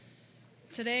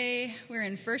Today we're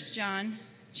in 1 John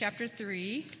chapter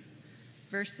 3,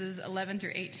 verses 11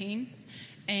 through 18.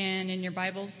 And in your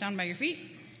Bibles down by your feet,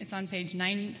 it's on page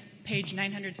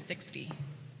 960.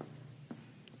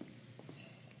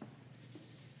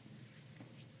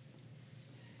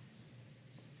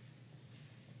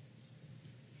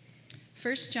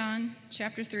 First John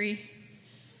chapter 3,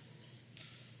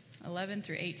 11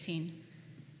 through 18.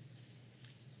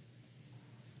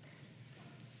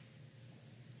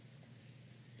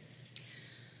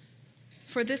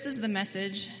 For this is the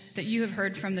message that you have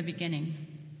heard from the beginning,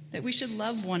 that we should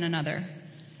love one another.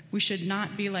 We should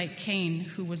not be like Cain,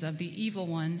 who was of the evil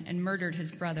one and murdered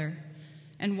his brother.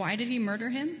 And why did he murder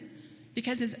him?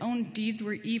 Because his own deeds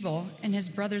were evil and his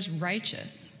brother's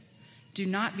righteous. Do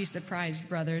not be surprised,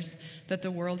 brothers, that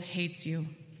the world hates you.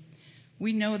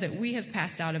 We know that we have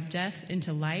passed out of death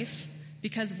into life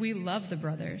because we love the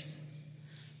brothers.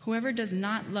 Whoever does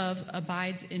not love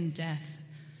abides in death.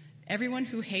 Everyone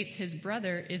who hates his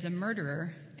brother is a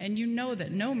murderer, and you know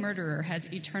that no murderer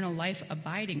has eternal life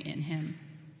abiding in him.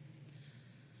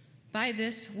 By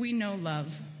this we know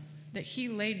love, that he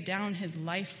laid down his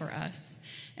life for us,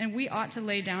 and we ought to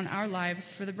lay down our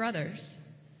lives for the brothers.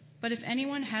 But if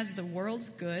anyone has the world's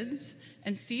goods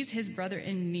and sees his brother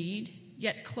in need,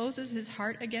 yet closes his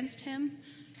heart against him,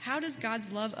 how does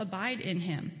God's love abide in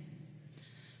him?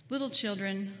 Little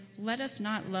children, let us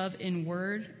not love in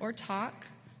word or talk,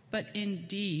 but in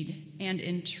deed and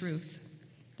in truth.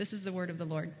 This is the word of the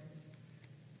Lord.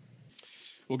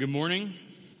 Well, good morning.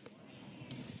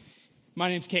 My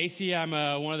name's Casey. I'm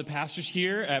one of the pastors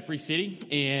here at Free City.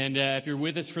 And if you're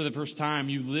with us for the first time,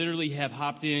 you literally have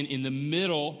hopped in the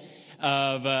middle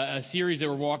of a series that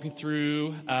we're walking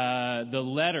through, the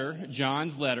letter,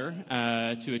 John's letter,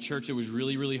 to a church that was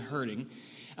really, really hurting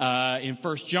in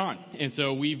 1 John. And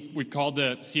so we've called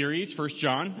the series 1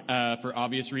 John for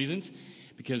obvious reasons,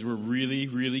 because we're really,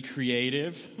 really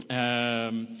creative.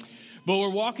 But we're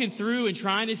walking through and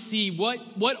trying to see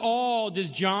what all does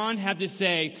John have to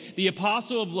say, the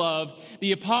apostle of love,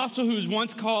 the apostle who's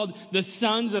once called the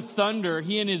sons of thunder,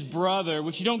 he and his brother,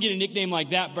 which you don't get a nickname like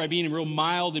that by being a real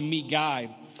mild and meek guy,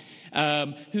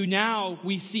 who now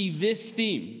we see this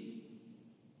theme.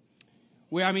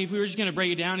 Where, if we were just going to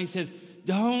break it down, he says,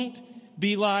 don't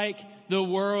be like the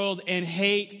world and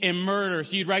hate and murder.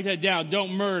 So you'd write that down.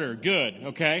 Don't murder. Good.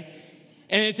 Okay.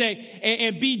 And it'd say,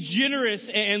 and be generous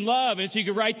and love. And so you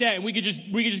could write that and we could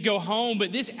just go home.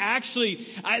 But this actually,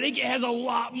 I think it has a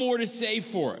lot more to say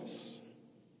for us.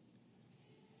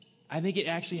 I think it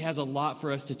actually has a lot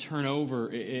for us to turn over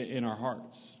in our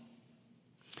hearts.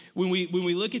 When we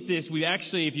look at this, we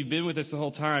actually, if you've been with us the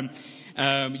whole time,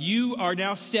 you are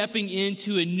now stepping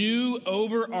into a new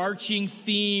overarching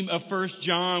theme of 1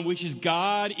 John, which is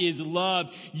God is love.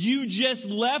 You just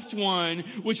left one,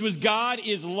 which was God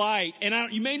is light.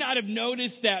 And you may not have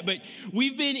noticed that, but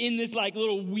we've been in this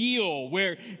little wheel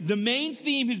where the main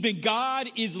theme has been God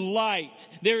is light.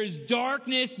 There is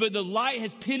darkness, but the light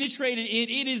has penetrated it.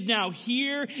 It is now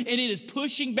here, and it is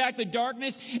pushing back the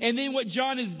darkness. And then what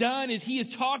John has done is he has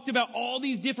talked about all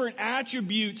these different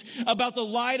attributes about the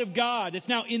light of God that's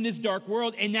now in this dark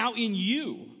world and now in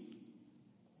you.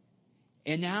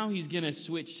 And now he's going to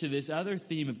switch to this other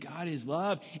theme of God is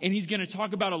love. And he's going to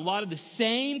talk about a lot of the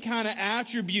same kind of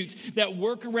attributes that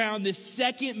work around this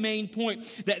second main point,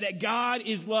 that God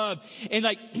is love. And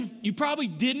you probably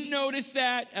didn't notice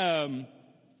that.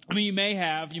 You may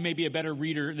have. You may be a better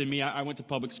reader than me. I went to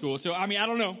public school. So, I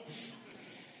don't know.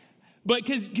 But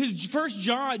because 1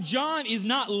 John is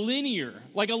not linear.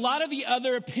 Like a lot of the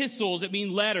other epistles,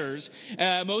 letters,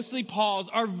 mostly Paul's,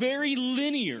 are very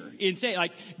linear in say,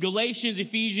 like Galatians,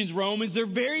 Ephesians, Romans. They're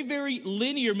very, very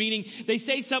linear, meaning they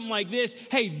say something like this: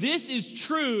 hey, this is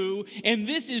true and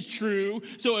this is true.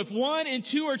 So if 1 and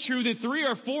 2 are true, then 3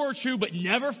 or 4 are true, but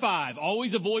never 5.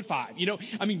 Always avoid 5.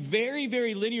 Very,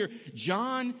 very linear.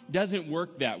 John doesn't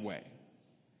work that way.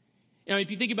 If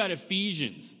you think about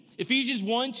Ephesians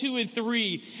 1, 2, and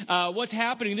 3, what's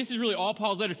happening, this is really all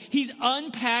Paul's letters. He's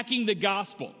unpacking the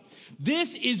gospel.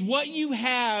 This is what you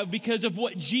have because of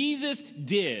what Jesus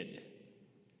did.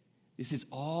 This is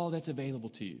all that's available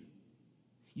to you.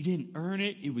 You didn't earn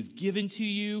it. It was given to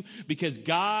you because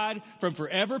God, from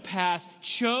forever past,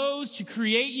 chose to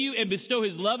create you and bestow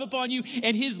his love upon you,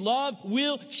 and his love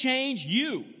will change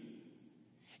you.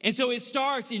 And so it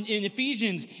starts in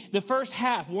Ephesians, the first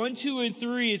half, 1, 2, and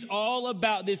 3 is all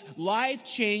about this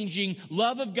life-changing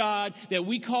love of God that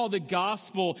we call the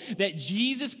gospel, that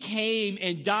Jesus came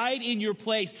and died in your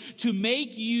place to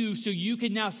make you so you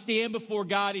can now stand before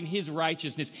God in his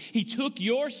righteousness. He took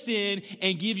your sin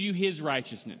and gives you his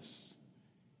righteousness.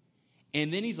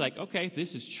 And then he's like, okay, if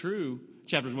this is true,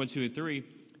 chapters 1, 2, and 3.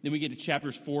 Then we get to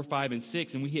chapters 4, 5, and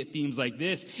 6, and we hit themes like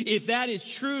this. If that is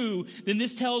true, then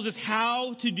this tells us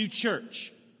how to do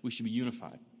church. We should be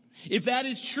unified. If that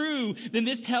is true, then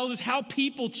this tells us how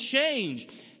people change.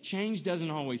 Change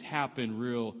doesn't always happen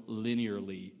real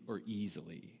linearly or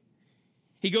easily.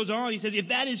 He goes on, he says, if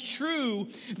that is true,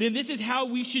 then this is how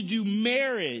we should do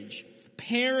marriage,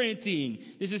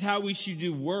 parenting. This is how we should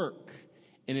do work.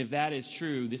 And if that is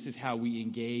true, this is how we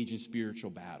engage in spiritual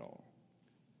battle.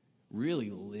 Really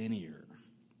linear.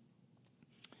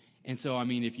 And so, I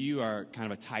mean, if you are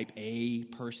kind of a type A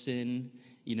person,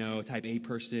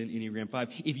 Enneagram 5,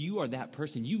 if you are that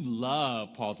person, you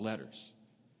love Paul's letters.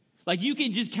 Like you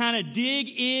can just kind of dig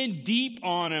in deep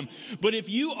on them. But if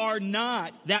you are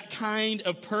not that kind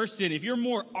of person, if you're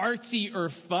more artsy or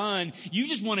fun, you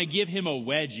just want to give him a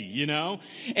wedgie,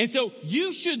 And so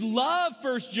you should love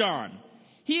 1 John.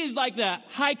 He is like the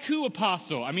haiku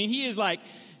apostle. I mean, he is like,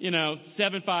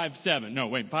 757. No,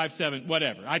 wait, 57,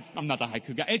 whatever. I'm not the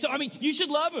haiku guy. And so, I mean, you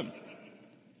should love him.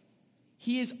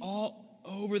 He is all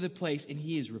over the place, and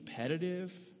he is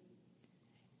repetitive.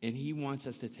 And he wants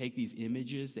us to take these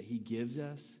images that he gives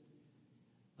us,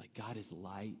 like God is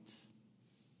light.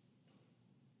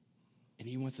 And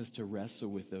he wants us to wrestle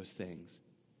with those things.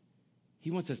 He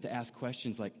wants us to ask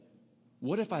questions like,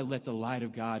 what if I let the light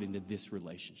of God into this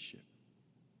relationship?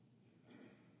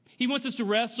 He wants us to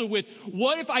wrestle with,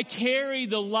 what if I carry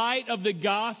the light of the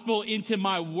gospel into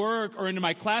my work or into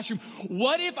my classroom?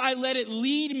 What if I let it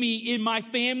lead me in my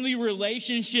family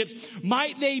relationships?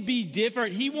 Might they be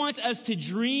different? He wants us to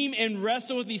dream and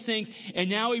wrestle with these things. And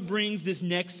now he brings this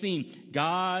next theme.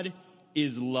 God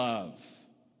is love.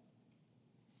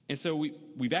 And so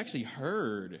we've actually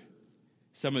heard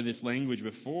some of this language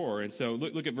before. And so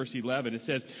look at verse 11. It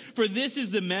says, for this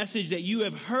is the message that you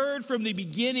have heard from the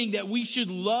beginning, that we should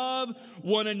love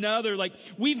one another. Like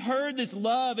we've heard this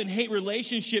love and hate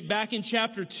relationship back in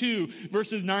chapter 2,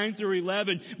 verses 9 through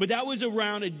 11. But that was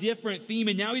around a different theme.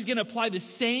 And now he's going to apply the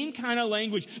same kind of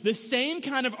language, the same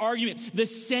kind of argument, the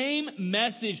same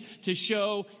message to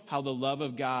show how the love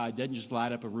of God doesn't just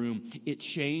light up a room. It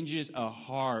changes a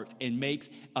heart and makes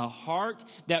a heart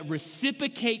that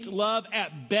reciprocates love at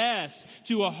best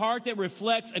to a heart that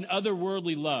reflects an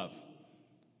otherworldly love.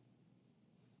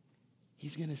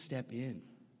 He's going to step in.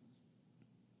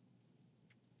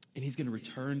 And he's going to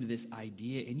return to this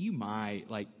idea. And you might,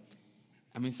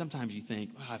 sometimes you think,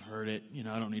 I've heard it.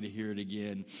 I don't need to hear it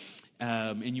again.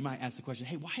 And you might ask the question,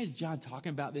 hey, why is John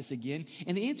talking about this again?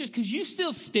 And the answer is because you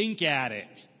still stink at it.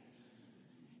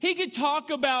 He could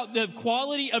talk about the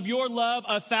quality of your love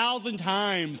 1,000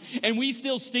 times, and we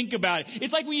still stink about it.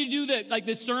 It's like when you do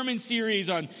the sermon series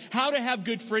on how to have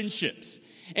good friendships.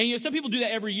 And some people do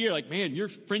that every year, like, man, your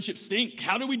friendships stink.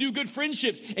 How do we do good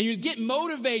friendships? And you get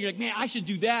motivated. You're like, man, I should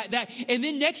do that. And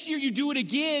then next year you do it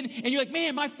again, and you're like,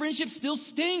 man, my friendships still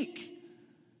stink.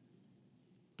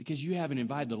 Because you haven't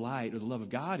invited the light or the love of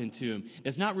God into them.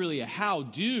 That's not really a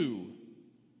how-do.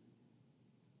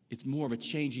 It's more of a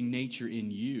changing nature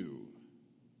in you.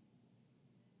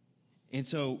 And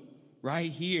so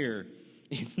right here,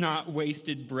 it's not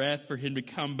wasted breath for him to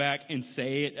come back and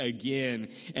say it again.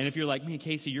 And if you're like, man,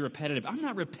 Casey, you're repetitive. I'm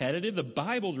not repetitive. The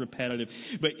Bible's repetitive.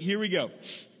 But here we go.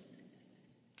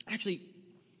 Actually,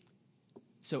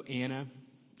 so Anna,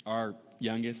 our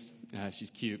youngest, she's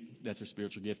cute. That's her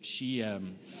spiritual gift. She, when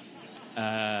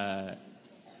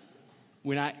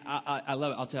I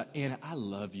love it, I'll tell Anna, I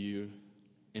love you.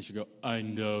 And she'll go, I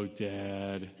know,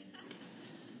 Dad.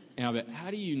 And I'll be like,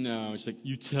 how do you know? And she's like,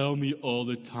 you tell me all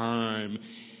the time.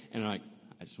 And I'm like,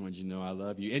 I just wanted you to know I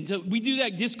love you. And so we do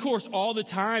that discourse all the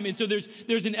time. And so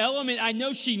there's an element, I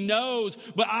know she knows,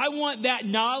 but I want that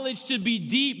knowledge to be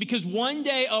deep, because one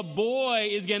day a boy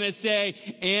is going to say,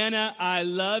 Anna, I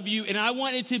love you. And I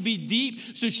want it to be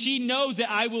deep so she knows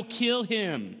that I will kill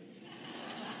him.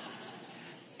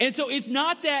 And so it's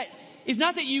not that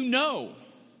you know.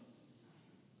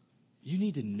 You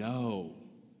need to know.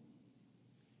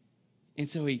 And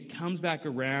so he comes back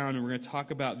around, and we're going to talk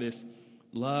about this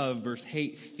love versus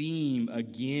hate theme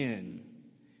again.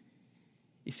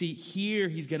 You see, here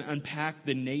he's going to unpack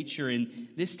the nature, and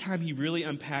this time he really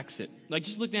unpacks it. Like,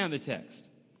 just look down at the text.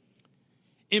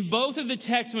 In both of the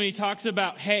texts, when he talks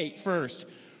about hate first,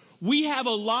 we have a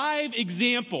live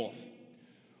example.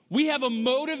 We have a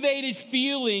motivated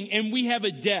feeling, and we have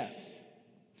a death.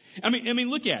 I mean,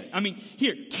 look at it.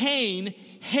 Here, Cain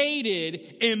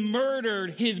hated and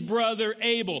murdered his brother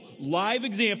Abel. Live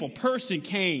example, person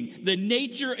Cain. The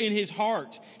nature in his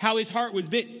heart, how his heart was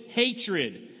bit,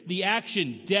 hatred. The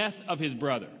action, death of his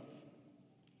brother.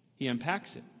 He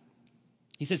unpacks it.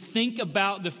 He says, think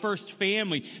about the first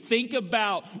family. Think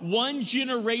about one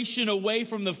generation away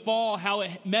from the fall, how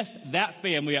it messed that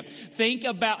family up. Think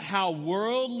about how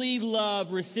worldly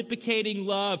love, reciprocating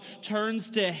love,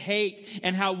 turns to hate,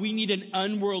 and how we need an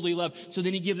unworldly love. So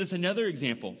then he gives us another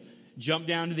example. Jump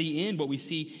down to the end. What we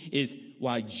see is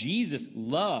why Jesus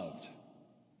loved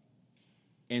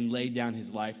and laid down his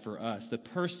life for us. The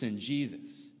person,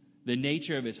 Jesus, the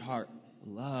nature of his heart,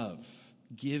 love,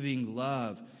 giving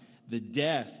love. The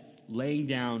death, laying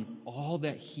down all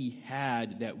that he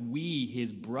had, that we,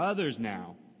 his brothers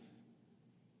now,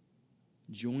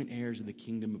 joint heirs of the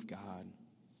kingdom of God.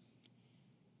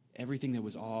 Everything that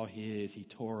was all his, he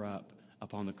tore up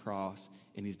upon the cross,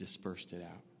 and he's dispersed it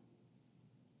out.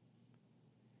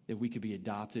 That we could be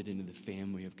adopted into the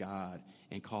family of God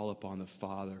and call upon the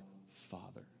Father,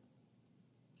 Father.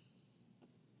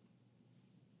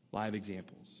 Live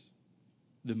examples.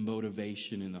 The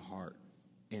motivation in the heart.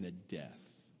 And a death.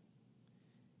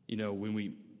 You know, when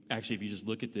we, actually, if you just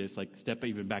look at this, like step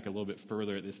even back a little bit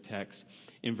further at this text,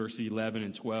 in verses 11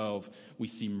 and 12, we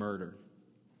see murder.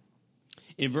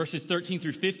 In verses 13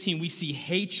 through 15, we see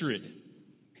hatred.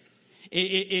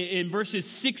 In verses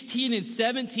 16 and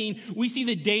 17, we see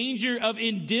the danger of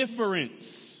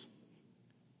indifference,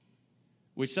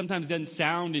 which sometimes doesn't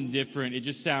sound indifferent. It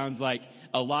just sounds like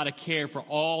a lot of care for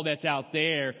all that's out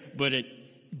there, but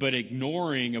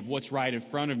ignoring of what's right in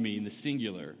front of me in the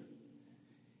singular.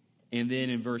 And then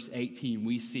in verse 18,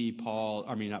 we see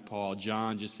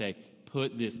John just say,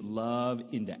 put this love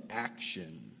into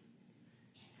action.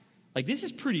 Like, this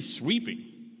is pretty sweeping.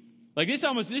 Like, this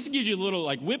gives you a little,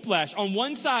 like, whiplash. On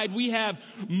one side, we have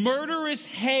murderous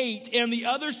hate, and on the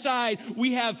other side,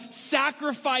 we have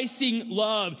sacrificing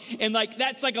love. And, like,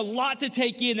 that's, like, a lot to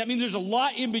take in. That means there's a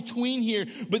lot in between here.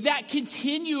 But that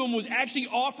continuum was actually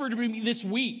offered to me this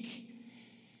week.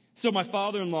 So my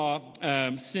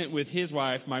father-in-law sent with his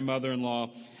wife, my mother-in-law,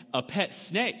 a pet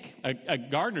snake, a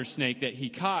gardener snake that he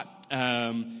caught,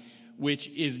 which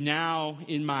is now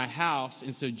in my house.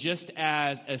 And so just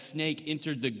as a snake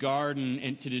entered the garden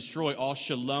and to destroy all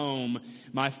shalom,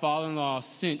 my father-in-law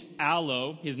sent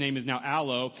Aloe, his name is now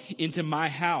Aloe, into my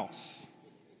house.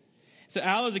 So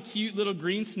Aloe is a cute little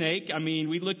green snake. I mean,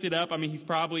 we looked it up. I mean, he's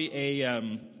probably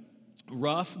a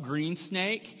rough green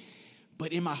snake.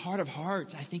 But in my heart of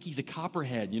hearts, I think he's a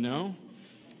copperhead, you know?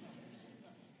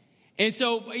 And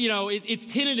so, you know, it's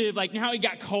tentative, like now it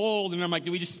got cold, and I'm like,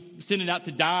 do we just send it out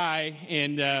to die?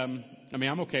 And, I mean,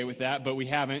 I'm okay with that, but we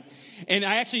haven't. And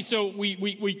I actually, so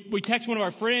we text one of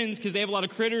our friends because they have a lot of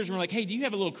critters, and we're like, hey, do you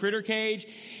have a little critter cage?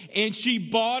 And she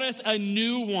bought us a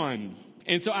new one.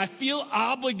 And so I feel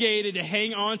obligated to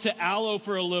hang on to Aloe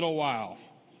for a little while.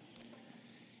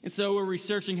 And so we're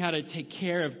researching how to take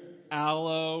care of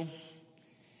Aloe.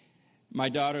 My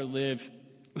daughter Liv,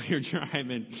 we were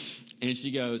driving, and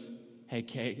she goes, hey,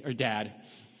 Kay, or Dad.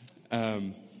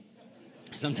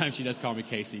 Sometimes she does call me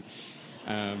Casey.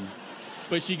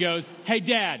 But she goes, hey,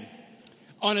 Dad,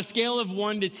 on a scale of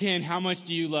 1 to 10, how much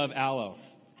do you love Aloe?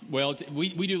 Well,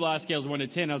 we do a lot of scales, 1 to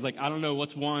 10. I was like, I don't know,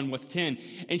 what's 1, what's 10?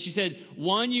 And she said,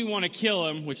 1, you want to kill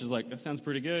him, which is like, that sounds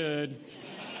pretty good.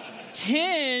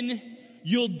 10,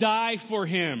 you'll die for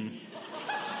him.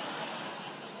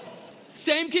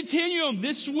 Same continuum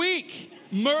this week.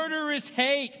 Murderous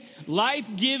hate,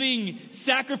 life-giving,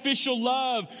 sacrificial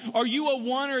love. Are you a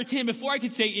 1 or a 10? Before I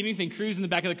could say anything, Cruz in the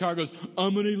back of the car goes,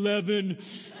 I'm an 11.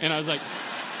 And I was like,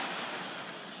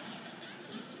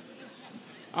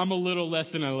 I'm a little less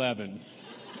than 11.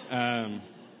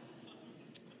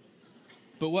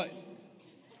 But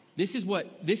this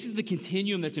is the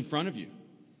continuum that's in front of you.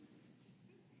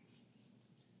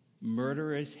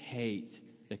 Murderous hate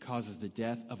that causes the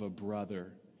death of a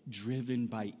brother, driven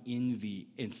by envy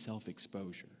and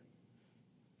self-exposure.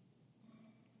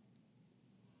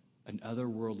 An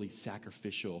otherworldly,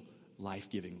 sacrificial,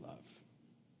 life-giving love.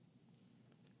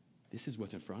 This is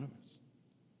what's in front of us.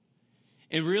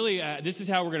 And really, this is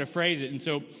how we're going to phrase it. And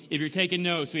so if you're taking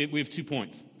notes, we have 2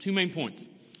 points, 2 main points.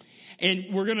 And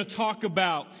we're going to talk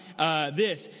about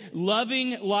this,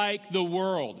 loving like the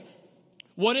world.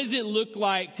 What does it look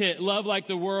like to love like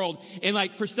the world? And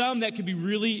like for some, that could be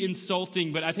really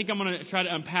insulting, but I think I'm going to try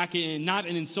to unpack it in not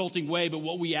an insulting way, but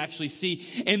what we actually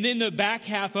see. And then the back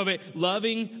half of it,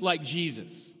 loving like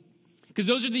Jesus. Because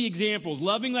those are the examples,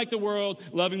 loving like the world,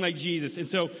 loving like Jesus. And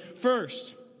so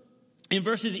first, in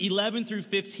verses 11 through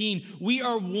 15, we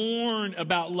are warned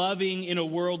about loving in a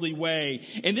worldly way.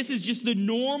 And this is just the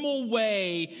normal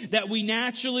way that we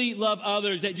naturally love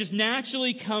others, that just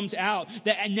naturally comes out,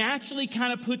 that naturally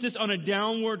kind of puts us on a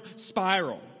downward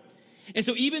spiral. And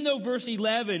so even though verse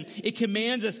 11, it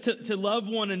commands us to love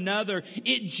one another,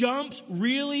 it jumps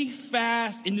really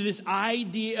fast into this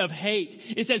idea of hate.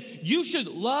 It says, you should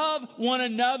love one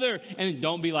another, and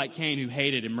don't be like Cain who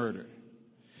hated and murdered.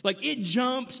 Like, it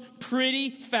jumps pretty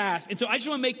fast. And so I just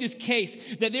want to make this case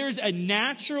that there's a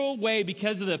natural way,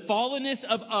 because of the fallenness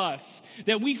of us,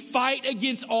 that we fight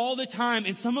against all the time.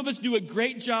 And some of us do a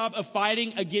great job of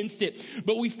fighting against it.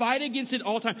 But we fight against it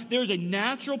all the time. There's a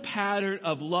natural pattern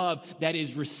of love that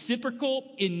is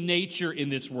reciprocal in nature in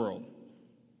this world.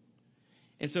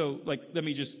 And so,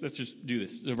 let's just do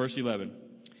this. So verse 11.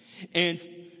 And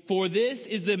for this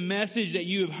is the message that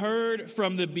you have heard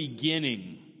from the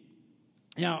beginning.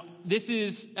 Now, this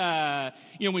is,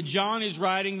 when John is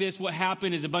writing this, what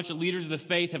happened is a bunch of leaders of the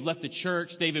faith have left the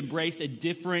church. They've embraced a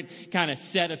different kind of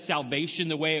set of salvation,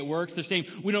 the way it works. They're saying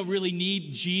we don't really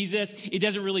need Jesus. It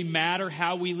doesn't really matter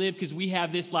how we live because we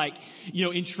have this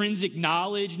intrinsic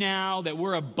knowledge now that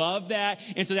we're above that.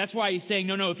 And so that's why he's saying,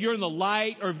 no, if you're in the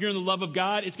light or if you're in the love of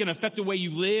God, it's going to affect the way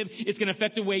you live. It's going to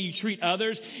affect the way you treat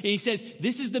others. And he says,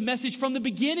 this is the message from the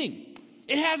beginning.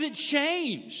 It hasn't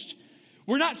changed.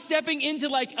 We're not stepping into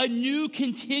like a new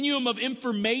continuum of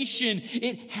information.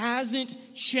 It hasn't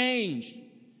changed.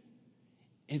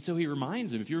 And so he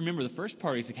reminds them, if you remember the first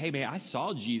part, he's like, hey man, I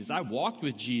saw Jesus. I walked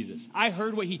with Jesus. I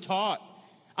heard what he taught.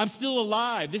 I'm still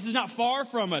alive. This is not far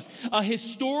from us. A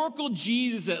historical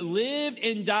Jesus that lived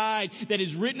and died, that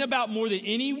is written about more than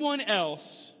anyone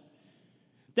else,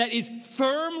 that is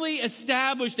firmly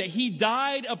established that he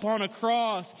died upon a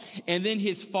cross, and then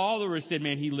his followers said,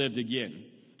 man, he lived again.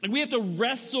 And we have to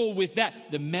wrestle with that.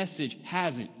 The message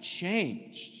hasn't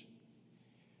changed.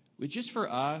 But just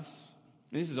for us,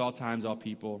 and this is all times, all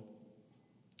people,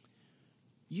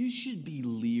 you should be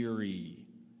leery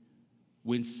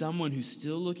when someone who's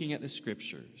still looking at the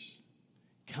scriptures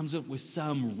comes up with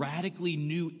some radically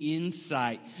new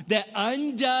insight that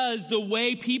undoes the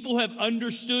way people have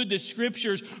understood the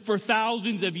scriptures for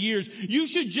thousands of years. You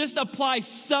should just apply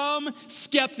some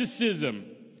skepticism.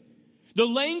 The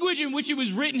language in which it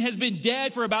was written has been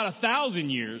dead for about 1,000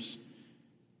 years.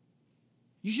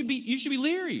 You should be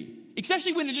leery,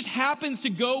 especially when it just happens to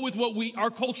go with what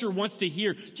our culture wants to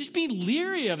hear. Just be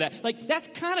leery of that. Like, that's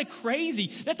kind of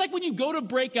crazy. That's like when you go to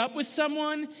break up with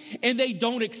someone and they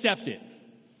don't accept it.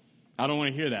 I don't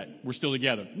want to hear that. We're still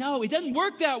together. No, it doesn't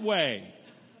work that way.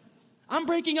 I'm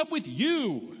breaking up with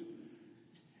you.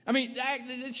 I mean,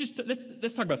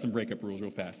 let's talk about some breakup rules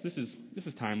real fast. This is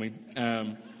timely.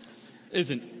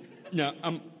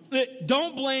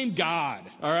 Don't blame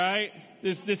God, all right?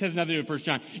 This has nothing to do with 1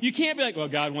 John. You can't be like, well,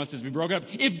 God wants us to be broken up.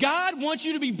 If God wants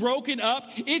you to be broken up,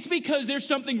 it's because there's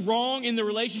something wrong in the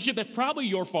relationship that's probably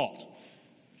your fault.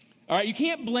 All right? You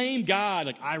can't blame God.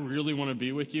 Like, I really want to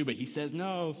be with you, but he says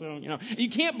no, so, you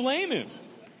can't blame him.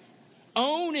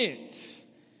 Own it.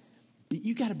 But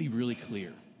you got to be really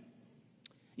clear.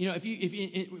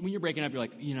 When you're breaking up, you're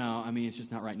like, it's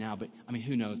just not right now, but,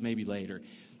 who knows, maybe later.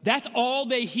 That's all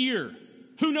they hear.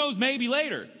 Who knows, maybe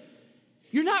later.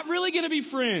 You're not really going to be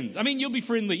friends. You'll be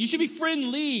friendly. You should be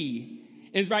friendly.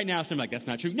 And right now, some like, that's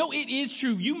not true. No, it is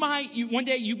true. One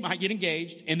day you might get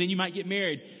engaged, and then you might get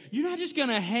married. You're not just going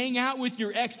to hang out with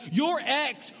your ex. Your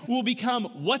ex will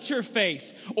become what's her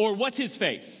face or what's his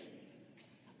face.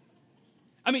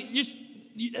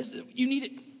 You need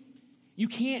it. You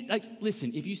can't,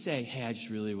 listen, if you say, hey, I just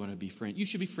really want to be friends, you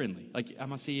should be friendly. Like, I'm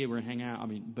going to see you, we're going to hang out,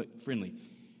 but friendly.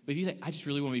 But if you say, I just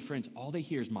really want to be friends, all they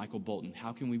hear is Michael Bolton.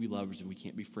 How can we be lovers if we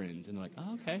can't be friends? And they're like,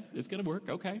 oh, okay, it's going to work,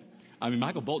 okay.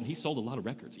 Michael Bolton, he sold a lot of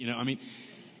records,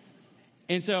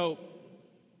 And so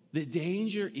the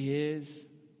danger is,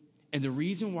 and the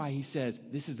reason why he says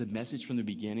this is the message from the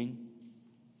beginning,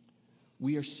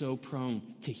 we are so prone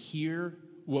to hear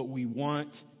what we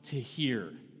want to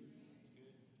hear.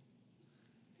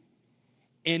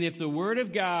 And if the word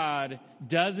of God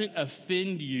doesn't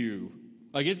offend you,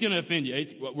 like it's going to offend you.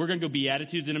 We're going to go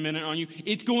Beatitudes in a minute on you.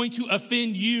 It's going to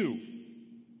offend you.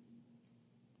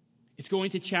 It's going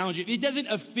to challenge you. If it doesn't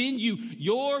offend you,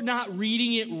 you're not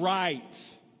reading it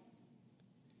right.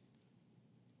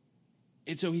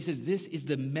 And so he says, this is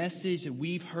the message that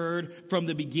we've heard from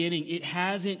the beginning. It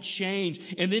hasn't changed.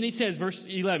 And then he says, verse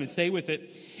 11, stay with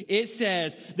it. It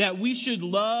says that we should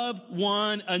love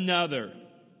one another.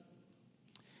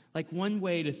 Like, one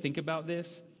way to think about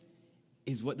this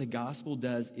is what the gospel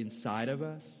does inside of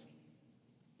us.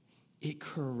 It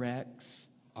corrects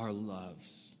our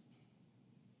loves.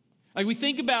 Like we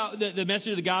think about the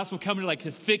message of the gospel coming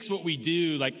to fix what we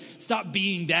do, like stop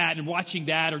being that and watching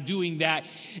that or doing that.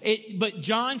 But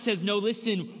John says, no,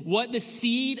 listen, what the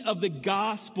seed of the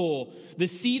gospel, the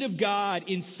seed of God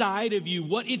inside of you,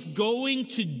 what it's going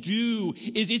to do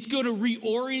is it's going to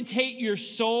reorientate your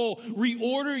soul,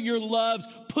 reorder your loves,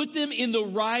 put them in the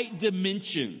right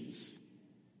dimensions.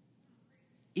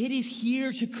 It is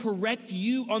here to correct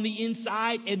you on the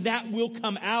inside, and that will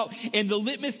come out. And the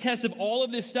litmus test of all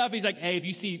of this stuff, he's like, hey, if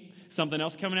you see something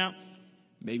else coming out,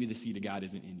 maybe the seed of God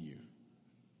isn't in you.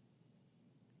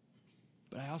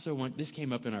 But I also this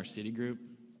came up in our city group.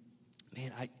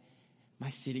 Man, my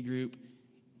city group,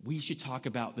 we should talk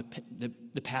about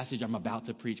the passage I'm about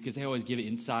to preach, because they always give it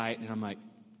insight, and I'm like,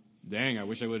 dang, I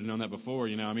wish I would have known that before,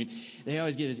 they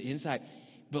always give us insight.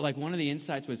 But one of the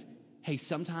insights was, hey,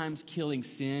 sometimes killing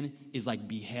sin is like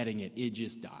beheading it. It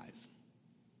just dies.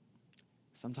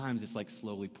 Sometimes it's like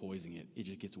slowly poisoning it. It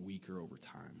just gets weaker over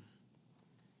time.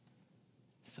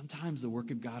 Sometimes the work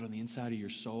of God on the inside of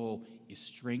your soul is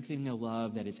strengthening a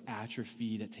love that is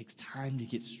atrophied, that takes time to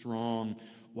get strong,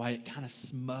 while it kind of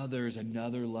smothers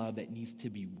another love that needs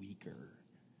to be weaker.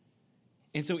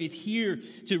 And so it's here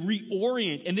to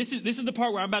reorient. And this is the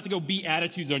part where I'm about to go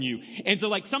beatitudes on you. And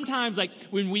so sometimes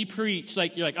when we preach,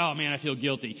 you're like, oh man, I feel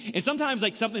guilty. And sometimes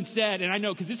something's said, and I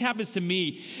know because this happens to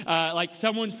me,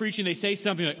 someone's preaching, they say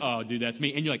something like, oh dude, that's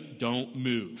me. And you're like, don't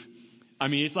move.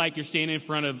 It's like you're standing in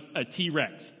front of a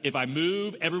T-Rex. If I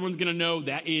move, everyone's going to know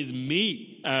that is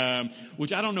me.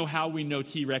 Which I don't know how we know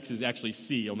T-Rexes actually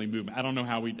see only movement. I don't know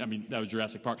how that was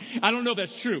Jurassic Park. I don't know if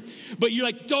that's true. But you're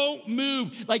like, don't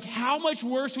move. How much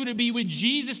worse would it be when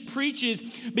Jesus preaches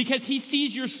because he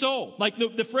sees your soul?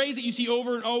 The phrase that you see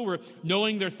over and over,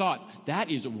 knowing their thoughts.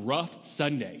 That is rough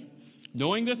Sunday.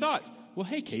 Knowing their thoughts. Well,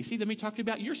 hey, Casey, let me talk to you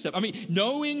about your stuff.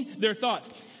 Knowing their thoughts.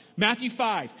 Matthew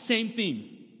 5, same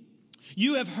theme.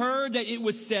 You have heard that it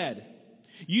was said,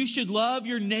 you should love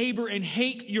your neighbor and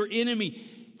hate your enemy.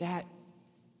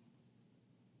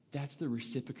 That's the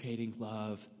reciprocating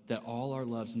love that all our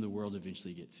loves in the world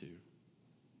eventually get to.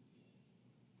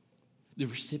 The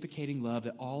reciprocating love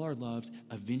that all our loves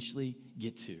eventually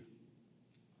get to.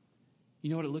 You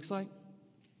know what it looks like?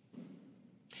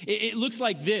 It looks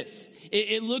like this.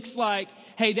 It looks like,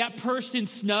 hey, that person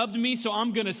snubbed me, so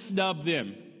I'm going to snub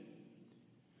them.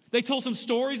 They told some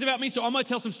stories about me, so I'm going to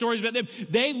tell some stories about them.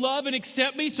 They love and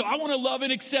accept me, so I want to love and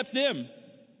accept them.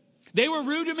 They were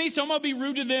rude to me, so I'm going to be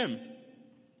rude to them.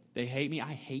 They hate me,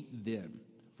 I hate them.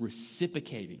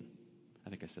 Reciprocating. I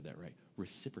think I said that right.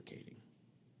 Reciprocating.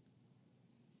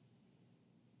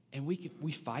 And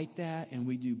we fight that and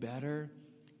we do better,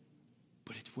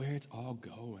 but it's where it's all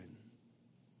going.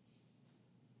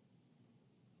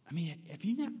 Have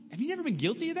you never been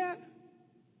guilty of that?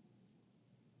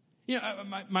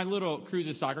 My little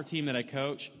cruises soccer team that I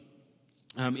coach,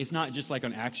 it's not just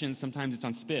on action. Sometimes it's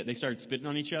on spit. They started spitting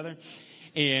on each other.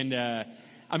 And,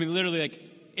 literally,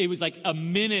 it was a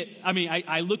minute.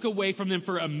 I look away from them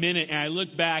for a minute, and I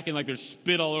look back, and, there's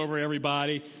spit all over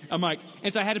everybody.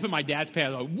 And so I had to put my dad's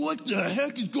pad, what the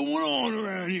heck is going on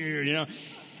around here,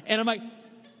 And I'm like,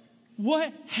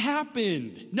 what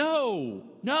happened? No.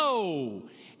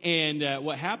 And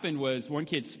what happened was one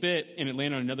kid spit, and it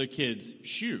landed on another kid's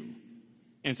shoe.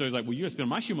 And so he's like, well, you got to spit on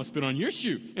my shoe, I'm going to spit on your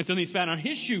shoe. And so then he spat on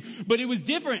his shoe. But it was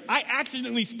different. I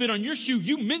accidentally spit on your shoe.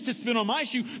 You meant to spit on my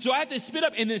shoe. So I have to spit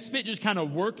up, and the spit just kind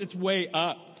of worked its way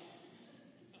up.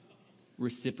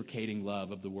 Reciprocating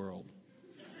love of the world.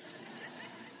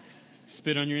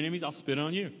 Spit on your enemies, I'll spit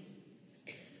on you.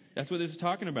 That's what this is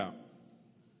talking about.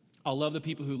 I'll love the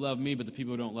people who love me, but the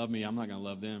people who don't love me, I'm not going to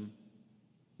love them.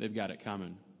 They've got it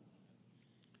coming.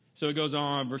 So it goes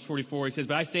on, verse 44, he says,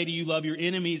 but I say to you, love your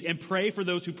enemies and pray for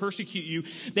those who persecute you,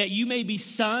 that you may be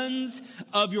sons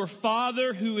of your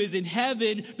Father who is in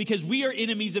heaven, because we are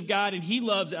enemies of God and he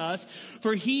loves us.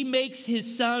 For he makes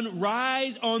his sun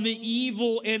rise on the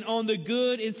evil and on the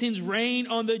good and sends rain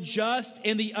on the just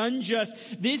and the unjust.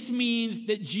 This means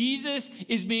that Jesus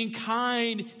is being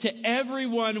kind to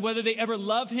everyone, whether they ever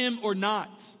love him or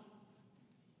not.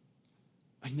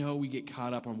 I know we get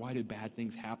caught up on why do bad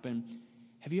things happen.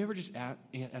 Have you ever just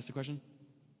asked the question,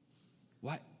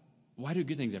 why do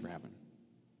good things ever happen?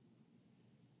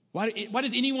 Why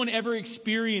does anyone ever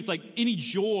experience any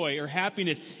joy or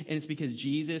happiness? And it's because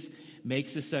Jesus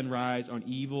makes the sun rise on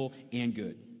evil and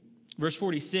good. Verse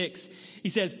 46, he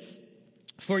says,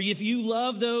 for if you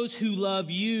love those who love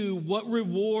you, what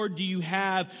reward do you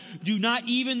have? Do not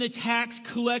even the tax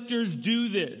collectors do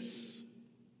this?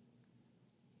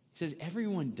 He says,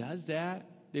 everyone does that.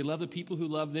 They love the people who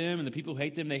love them, and the people who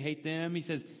hate them, they hate them. He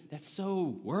says, that's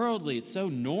so worldly. It's so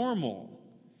normal.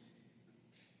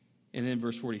 And then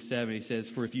verse 47, he says,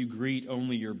 for if you greet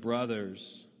only your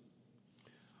brothers,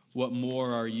 what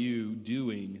more are you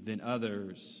doing than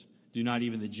others? Do not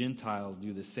even the Gentiles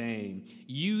do the same?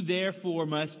 You therefore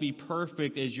must be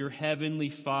perfect as your heavenly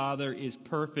Father is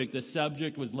perfect. The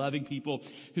subject was loving people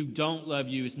who don't love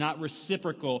you. It's not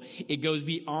reciprocal. It goes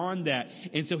beyond that.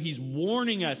 And so he's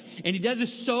warning us. And he does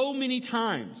this so many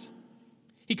times.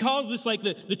 He calls this like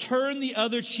the turn the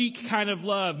other cheek kind of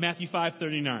love, Matthew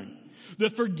 5:39. The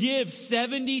forgive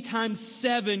 70 times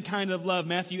 7 kind of love,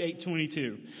 Matthew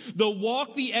 8:22. The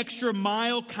walk the extra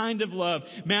mile kind of love,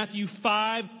 Matthew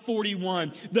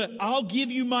 5:41. The I'll give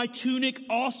you my tunic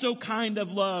also kind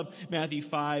of love, Matthew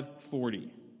 5:40.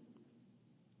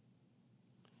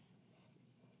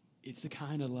 It's the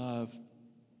kind of love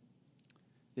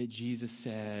that Jesus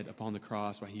said upon the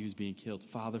cross while he was being killed,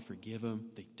 Father, forgive them.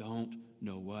 They don't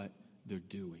know what they're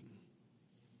doing.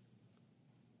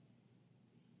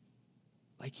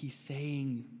 Like he's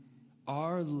saying,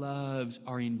 our loves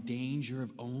are in danger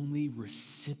of only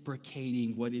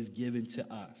reciprocating what is given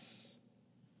to us.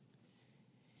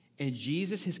 And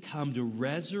Jesus has come to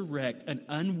resurrect an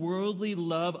unworldly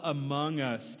love among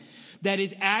us that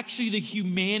is actually the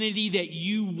humanity that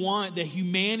you want, the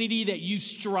humanity that you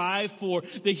strive for,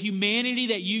 the humanity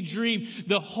that you dream,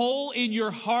 the hole in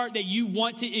your heart that you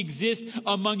want to exist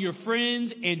among your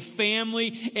friends and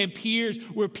family and peers,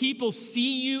 where people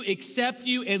see you, accept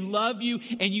you, and love you,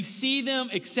 and you see them,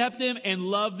 accept them, and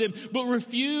love them, but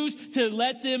refuse to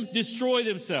let them destroy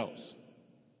themselves.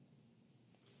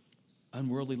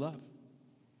 Unworldly love.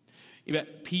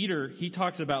 Peter, he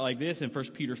talks about like this in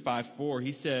 1 Peter 5:4.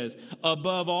 He says,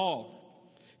 above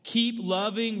all, keep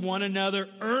loving one another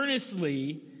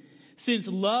earnestly, since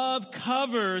love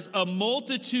covers a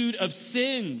multitude of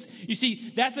sins. You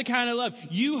see, that's the kind of love.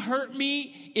 You hurt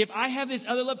me. If I have this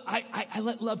other love, I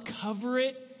let love cover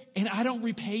it, and I don't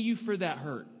repay you for that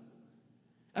hurt.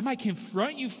 I might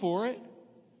confront you for it,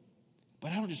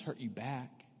 but I don't just hurt you back.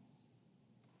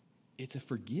 It's a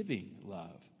forgiving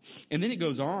love. And then it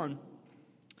goes on.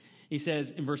 He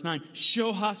says in verse 9,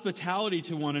 show hospitality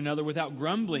to one another without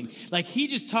grumbling. Like he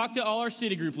just talked to all our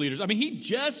city group leaders. I mean, he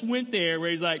just went there where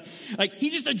he's like he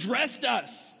just addressed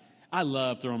us. I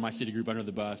love throwing my city group under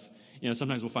the bus. You know,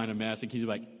 sometimes we'll find a mess and he's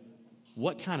like,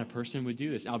 what kind of person would do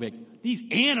this? I'll be like, these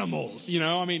animals, you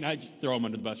know, I mean, I just throw them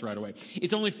under the bus right away.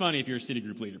 It's only funny if you're a city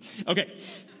group leader. Okay.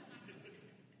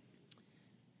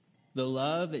 The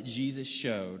love that Jesus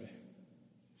showed,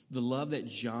 the love that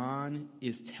John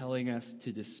is telling us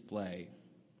to display,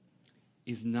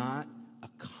 is not a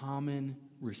common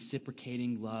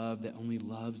reciprocating love that only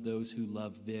loves those who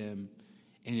love them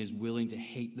and is willing to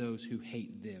hate those who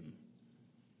hate them.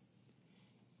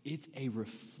 It's a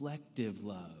reflective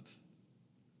love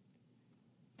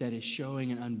that is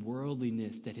showing an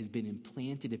unworldliness that has been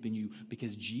implanted up in you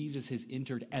because Jesus has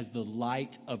entered as the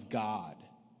light of God.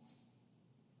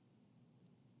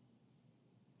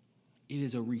 It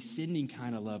is a rescinding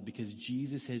kind of love because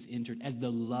Jesus has entered as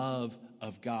the love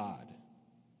of God.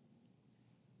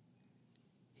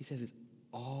 He says it's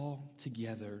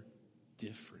altogether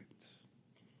different.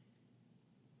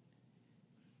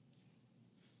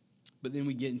 But then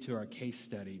we get into our case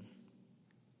study.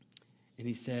 And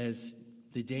he says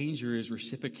the danger is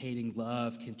reciprocating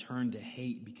love can turn to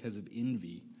hate because of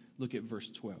envy. Look at verse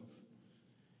 12.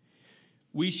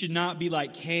 We should not be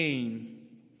like Cain,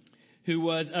 who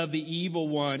was of the evil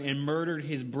one and murdered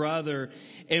his brother.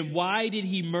 And why did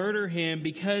he murder him?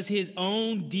 Because his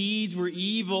own deeds were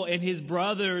evil and his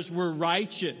brothers were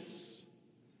righteous.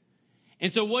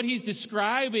 And so what he's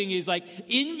describing is like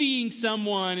envying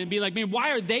someone and being like, man,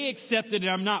 why are they accepted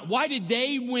and I'm not? Why did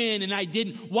they win and I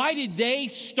didn't? Why did they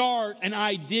start and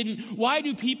I didn't? Why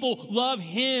do people love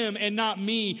him and not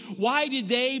me? Why did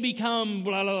they become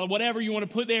blah, blah, blah, whatever you want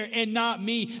to put there and not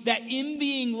me? That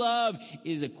envying love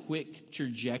is a quick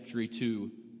trajectory to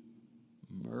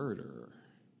murder.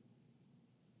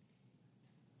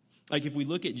 Like if we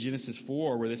look at Genesis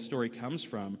 4, where this story comes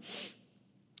from,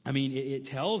 I mean, it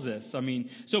tells us,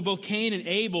 so both Cain and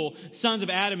Abel, sons of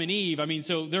Adam and Eve,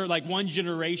 so they're like one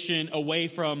generation away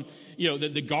from,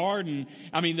 the garden.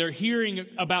 They're hearing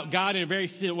about God in a very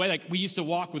silly way. Like we used to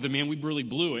walk with him, man, we really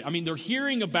blew it. They're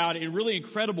hearing about it in a really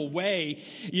incredible way,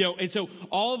 and so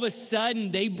all of a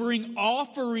sudden they bring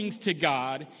offerings to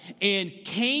God and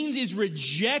Cain's is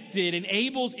rejected and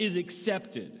Abel's is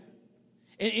accepted.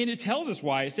 And it tells us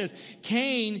why. It says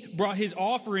Cain brought his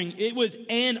offering. It was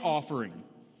an offering.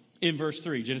 In verse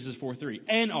 3, Genesis 4:3,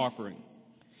 an offering.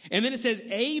 And then it says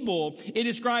Abel, it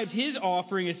describes his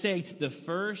offering as saying the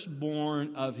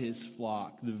firstborn of his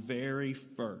flock, the very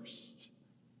first.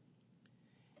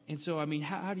 And so, I mean,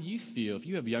 how do you feel? If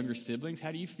you have younger siblings,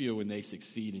 how do you feel when they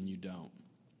succeed and you don't?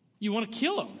 You want to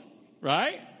kill them,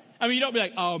 right? I mean, you don't be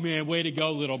like, oh, man, way to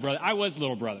go, little brother. I was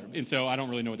little brother, and so I don't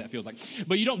really know what that feels like.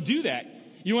 But you don't do that.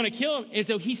 You want to kill him. And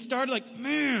so he started like,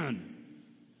 man,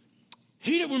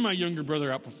 hate it when my younger brother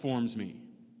outperforms me.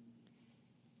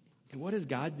 And what does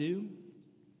God do?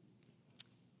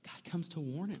 God comes to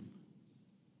warn him.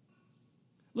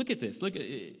 Look at this. Look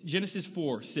at Genesis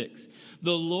 4:6.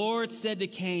 The Lord said to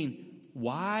Cain,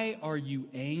 why are you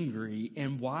angry,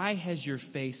 and why has your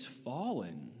face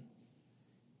fallen?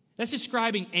 That's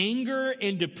describing anger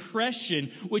and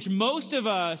depression, which most of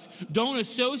us don't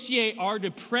associate our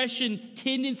depression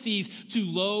tendencies to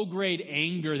low-grade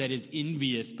anger that is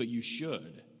envious, but you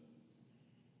should.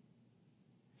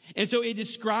 And so it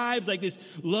describes like this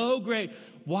low-grade,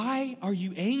 why are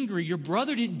you angry? Your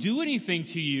brother didn't do anything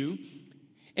to you.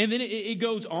 And then it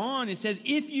goes on. It says,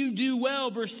 if you do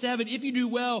well, verse 7, if you do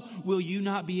well, will you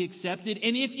not be accepted?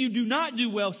 And if you do not do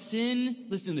well, sin,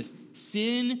 listen to this,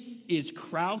 sin is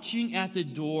crouching at the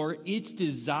door. Its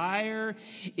desire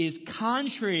is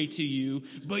contrary to you,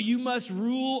 but you must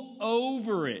rule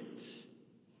over it.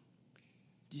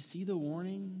 Do you see the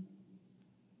warning?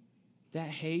 That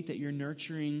hate that you're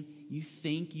nurturing, you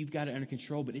think you've got it under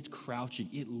control, but it's crouching.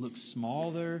 It looks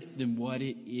smaller than what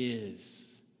it is.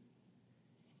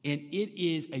 And it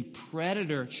is a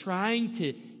predator trying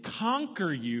to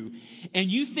conquer you. And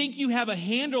you think you have a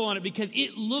handle on it because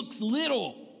it looks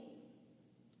little.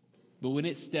 But when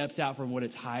it steps out from what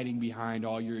it's hiding behind,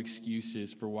 all your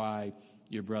excuses for why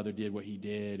your brother did what he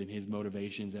did and his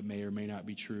motivations that may or may not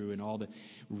be true and all the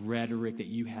rhetoric that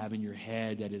you have in your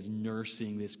head that is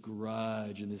nursing this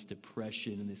grudge and this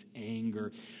depression and this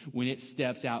anger, when it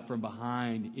steps out from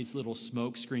behind its little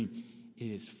smoke screen, it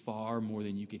is far more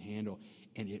than you can handle.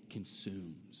 And it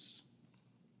consumes.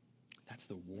 That's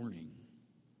the warning.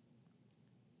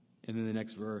 And then the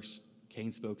next verse,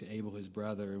 Cain spoke to Abel, his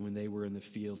brother, and when they were in the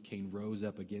field, Cain rose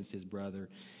up against his brother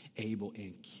Abel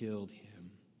and killed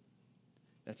him.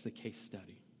 That's the case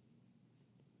study.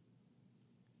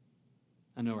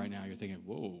 I know right now you're thinking,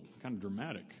 whoa, kind of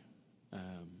dramatic. But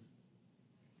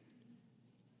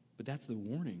that's the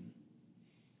warning.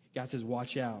 God says,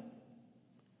 watch out.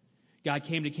 God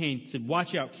came to Cain, said,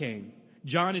 watch out, Cain.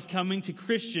 John is coming to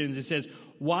Christians and says,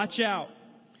 watch out.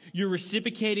 Your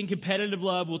reciprocating competitive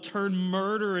love will turn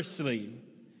murderously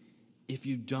if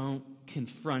you don't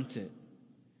confront it.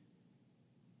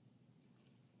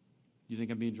 You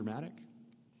think I'm being dramatic?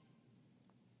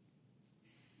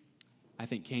 I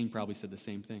think Cain probably said the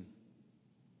same thing.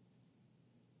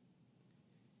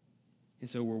 And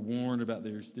so we're warned about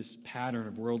there's this pattern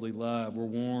of worldly love. We're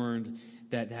warned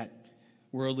that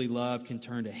worldly love can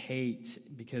turn to hate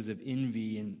because of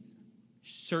envy and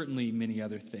certainly many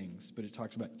other things. But it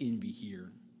talks about envy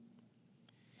here.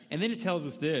 And then it tells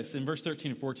us this. In verse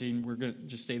 13 and 14, we're going to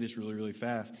just say this really, really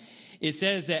fast. It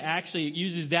says that actually it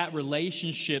uses that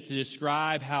relationship to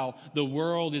describe how the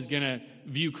world is going to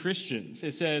view Christians.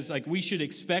 It says, like, we should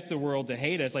expect the world to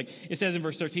hate us. Like it says in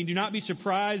verse 13, do not be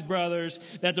surprised, brothers,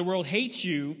 that the world hates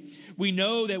you. We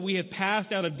know that we have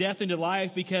passed out of death into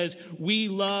life because we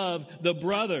love the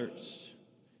brothers.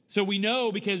 So we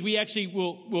know because we actually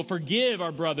will forgive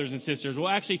our brothers and sisters. We'll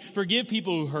actually forgive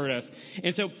people who hurt us.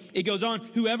 And so it goes on,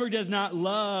 whoever does not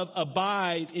love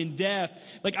abides in death.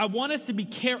 Like, I want us to be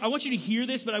careful. I want you to hear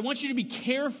this, but I want you to be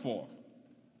careful.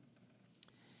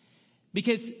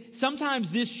 Because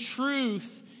sometimes this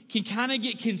truth can kind of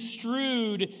get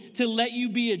construed to let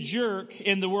you be a jerk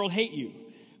and the world hate you.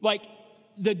 Like,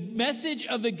 the message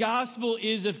of the gospel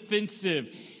is offensive.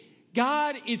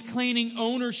 God is claiming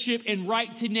ownership and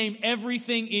right to name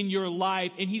everything in your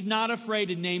life, and he's not afraid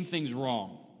to name things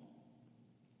wrong.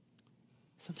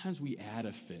 Sometimes we add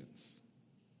offense.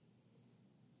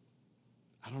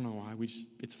 I don't know why.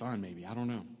 It's fun, maybe. I don't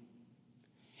know.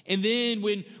 And then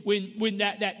when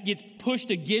that gets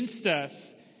pushed against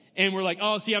us, and we're like,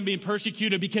 oh, see, I'm being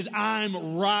persecuted because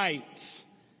I'm right.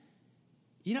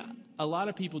 You know, a lot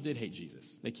of people did hate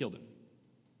Jesus. They killed him.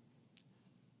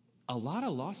 A lot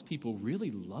of lost people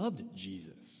really loved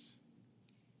Jesus.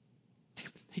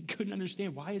 They couldn't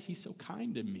understand, why is he so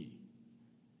kind to me?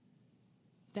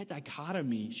 That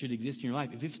dichotomy should exist in your life.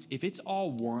 If it's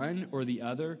all one or the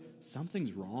other,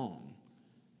 something's wrong.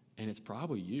 And it's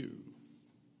probably you.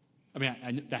 I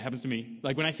mean, that happens to me.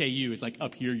 Like, when I say you, it's like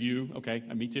up here, you. Okay,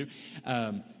 me too.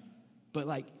 But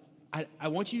like, I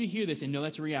want you to hear this and know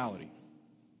that's a reality.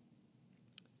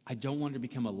 I don't want it to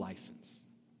become a license.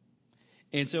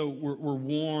 And so we're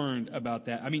warned about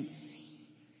that. I mean,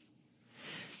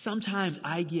 sometimes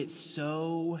I get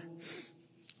so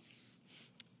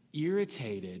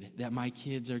irritated that my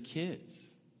kids are kids.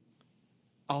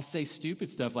 I'll say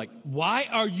stupid stuff like, why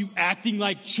are you acting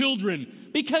like children?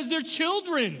 Because they're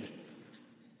children.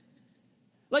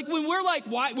 Like when we're like,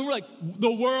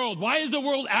 the world, why is the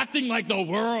world acting like the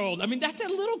world? I mean, that's a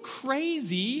little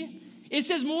crazy. It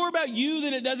says more about you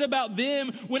than it does about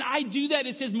them. When I do that,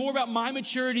 it says more about my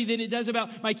maturity than it does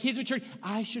about my kids' maturity.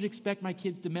 I should expect my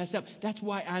kids to mess up. That's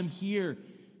why I'm here,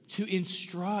 to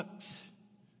instruct.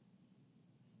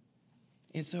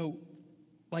 And so,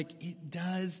 it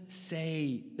does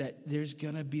say that there's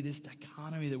going to be this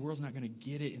dichotomy. The world's not going to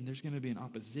get it, and there's going to be an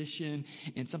opposition,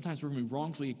 and sometimes we're going to be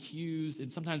wrongfully accused,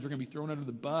 and sometimes we're going to be thrown under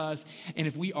the bus, and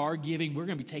if we are giving, we're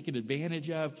going to be taken advantage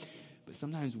of. But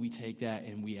sometimes we take that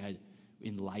and we add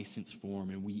in license form,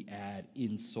 and we add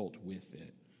insult with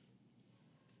it.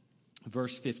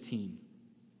 Verse 15.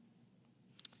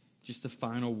 Just the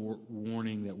final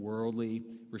warning that worldly,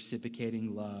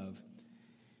 reciprocating love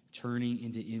turning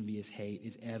into envious hate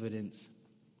is evidence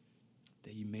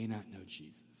that you may not know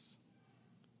Jesus.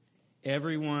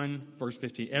 Verse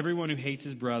 15, everyone who hates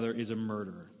his brother is a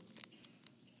murderer.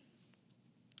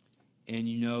 And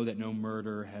you know that no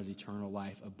murderer has eternal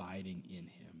life abiding in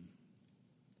him.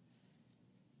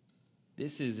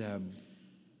 This is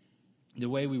the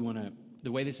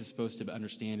way this is supposed to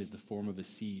understand is the form of a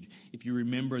seed. If you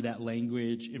remember that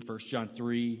language in 1 John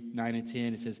 3, 9 and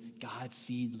 10, it says, God's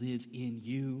seed lives in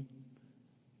you.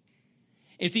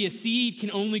 And see, a seed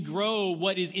can only grow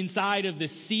what is inside of the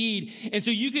seed. And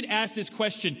so you could ask this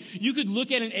question. You could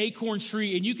look at an acorn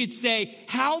tree and you could say,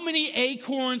 how many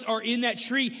acorns are in that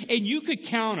tree? And you could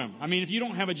count them. I mean, if you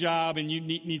don't have a job and you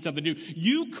need something to do,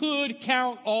 you could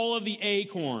count all of the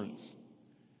acorns.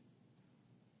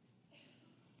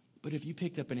 But if you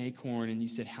picked up an acorn and you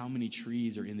said, how many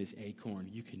trees are in this acorn?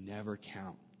 You can never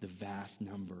count the vast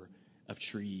number of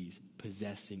trees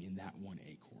possessing in that one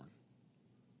acorn.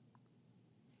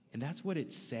 And that's what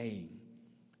it's saying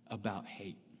about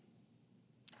hate.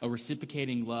 A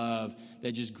reciprocating love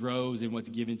that just grows in what's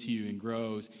given to you and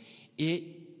grows.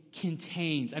 It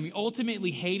contains,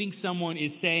 ultimately hating someone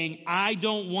is saying, I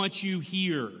don't want you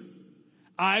here.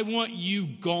 I want you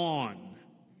gone.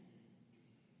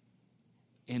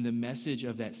 And the message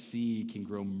of that seed can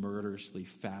grow murderously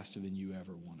faster than you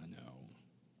ever want to know.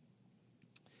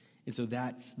 And so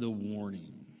that's the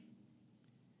warning.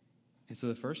 And so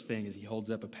the first thing is he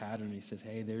holds up a pattern and he says,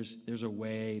 hey, there's a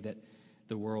way that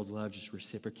the world's love just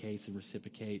reciprocates and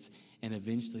reciprocates. And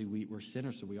eventually we're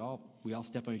sinners, so we all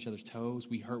step on each other's toes.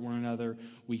 We hurt one another.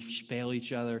 We fail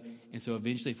each other. And so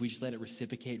eventually if we just let it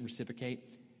reciprocate and reciprocate,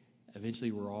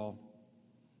 eventually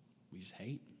we just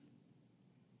hate.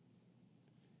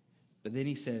 But then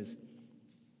he says,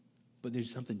 but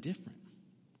there's something different.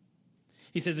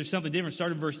 He says there's something different.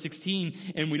 Start in verse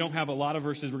 16, and we don't have a lot of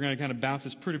verses. We're going to kind of bounce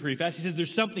this pretty fast. He says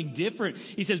there's something different.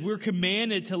 He says we're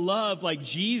commanded to love like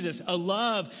Jesus, a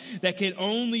love that can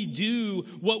only do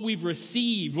what we've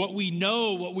received, what we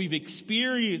know, what we've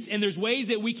experienced. And there's ways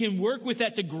that we can work with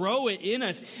that to grow it in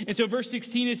us. And so verse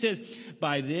 16, it says,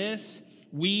 by this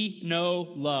we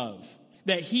know love,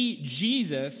 that he,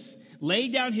 Jesus,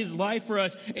 laid down his life for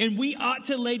us, and we ought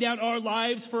to lay down our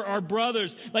lives for our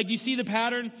brothers. Like, you see the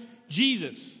pattern?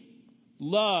 Jesus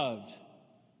loved,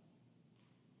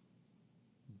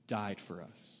 died for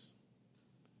us,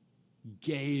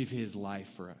 gave his life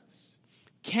for us.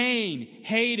 Cain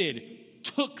hated,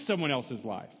 took someone else's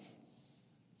life.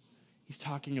 He's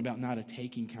talking about not a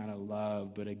taking kind of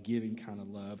love, but a giving kind of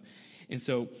love. And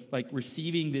so,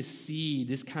 receiving this seed,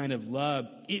 this kind of love,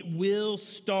 it will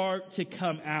start to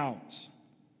come out.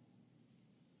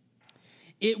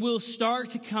 It will start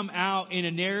to come out in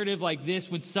a narrative like this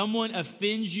when someone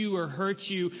offends you or hurts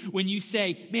you, when you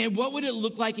say, man, what would it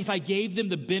look like if I gave them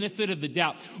the benefit of the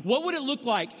doubt? What would it look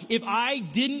like if I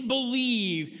didn't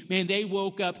believe, man, they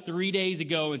woke up 3 days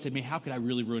ago and said, man, how could I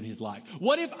really ruin his life?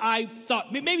 What if I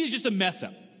thought, maybe it's just a mess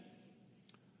up?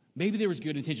 Maybe there was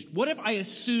good intention. What if I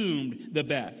assumed the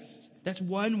best? That's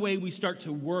one way we start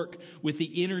to work with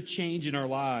the interchange in our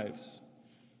lives.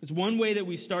 It's one way that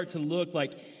we start to look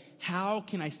like, how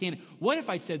can I stand it? What if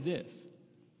I said this?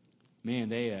 Man,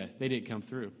 they didn't come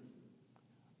through.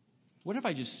 What if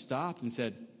I just stopped and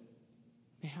said,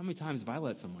 man, how many times have I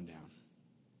let someone down?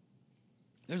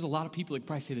 There's a lot of people that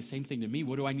probably say the same thing to me.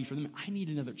 What do I need from them? I need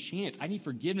another chance. I need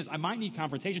forgiveness. I might need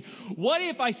confrontation. What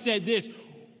if I said this?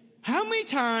 How many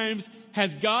times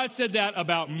has God said that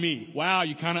about me? Wow,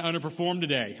 you kind of underperformed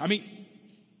today.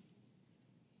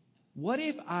 What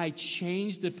if I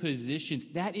change the positions?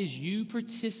 That is you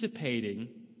participating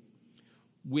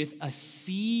with a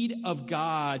seed of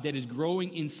God that is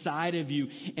growing inside of you.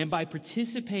 And by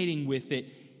participating with it,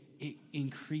 it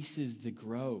increases the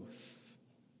growth.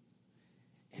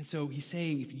 And so he's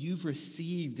saying, if you've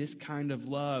received this kind of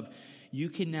love, you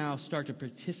can now start to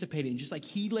participate in, just like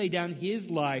he laid down his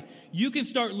life, you can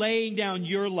start laying down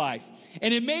your life.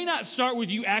 And it may not start with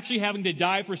you actually having to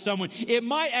die for someone. It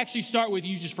might actually start with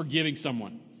you just forgiving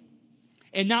someone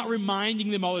and not reminding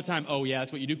them all the time, oh yeah,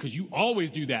 that's what you do, because you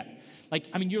always do that.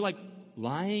 You're like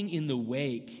lying in the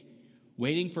wake,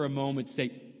 waiting for a moment to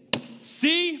say,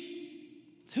 see,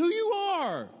 it's who you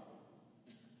are.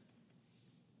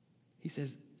 He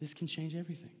says, this can change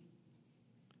everything.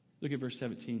 Look at verse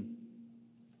 17.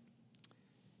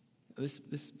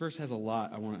 This verse has a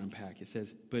lot I want to unpack. It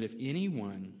says, but if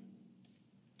anyone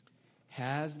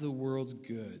has the world's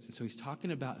goods, and so he's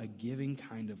talking about a giving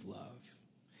kind of love.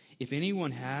 If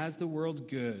anyone has the world's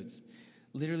goods,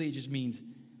 literally it just means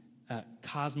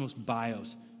cosmos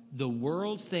bios, the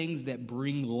world's things that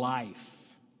bring life.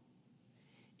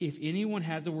 If anyone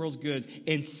has the world's goods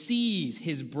and sees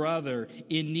his brother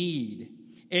in need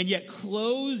and yet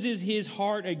closes his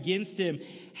heart against him,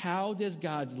 how does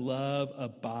God's love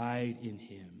abide in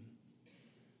him?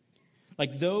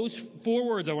 Like those 4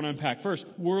 words I want to unpack. First,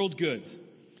 world's goods.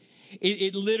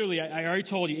 It literally, I already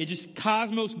told you, it just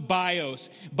cosmos bios,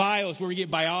 where we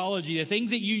get biology, the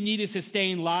things that you need to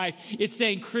sustain life. It's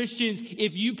saying, Christians,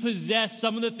 if you possess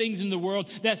some of the things in the world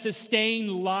that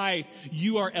sustain life,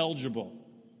 you are eligible.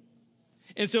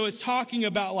 And so it's talking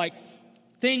about like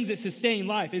things that sustain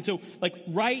life. And so like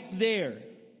right there,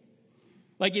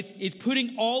 like it's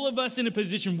putting all of us in a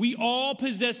position. We all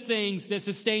possess things that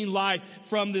sustain life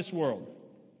from this world.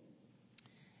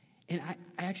 And I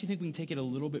actually think we can take it a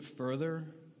little bit further.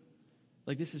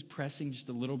 Like this is pressing just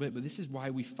a little bit, but this is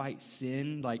why we fight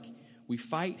sin. Like we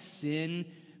fight sin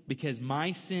because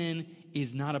my sin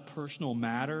is not a personal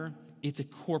matter. It's a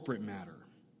corporate matter.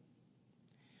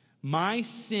 My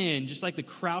sin, just like the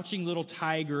crouching little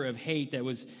tiger of hate that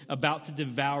was about to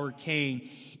devour Cain,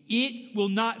 it will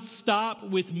not stop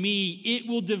with me. It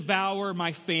will devour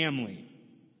my family.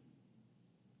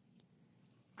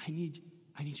 I need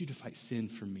you to fight sin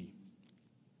for me.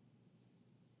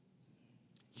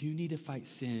 You need to fight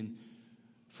sin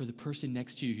for the person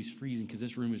next to you who's freezing because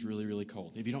this room is really, really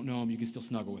cold. If you don't know him, you can still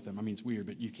snuggle with him. I mean, it's weird,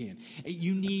 but you can.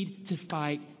 You need to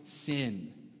fight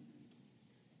sin.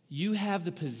 You have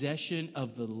the possession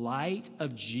of the light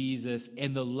of Jesus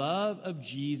and the love of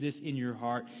Jesus in your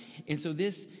heart. And so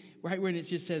this, right when it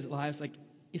just says lives, like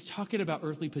it's talking about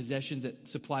earthly possessions that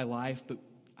supply life, but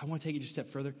I want to take it just a step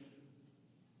further.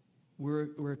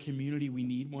 We're a community. We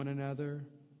need one another.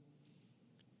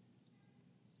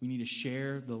 We need to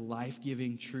share the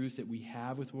life-giving truths that we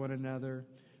have with one another.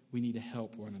 We need to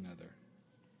help one another.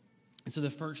 And so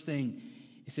the first thing,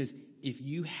 it says, if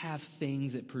you have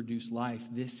things that produce life,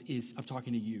 I'm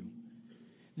talking to you.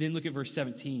 Then look at verse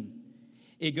 17.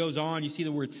 It goes on, you see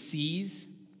the word sees.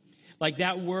 Like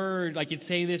that word, like it's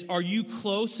saying this, are you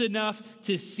close enough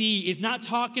to see? It's not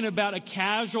talking about a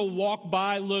casual walk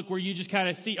by look where you just kind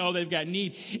of see, oh, they've got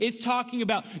need. It's talking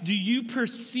about, do you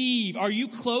perceive? Are you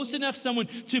close enough someone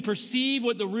to perceive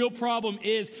what the real problem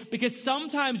is? Because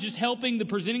sometimes just helping the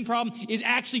presenting problem is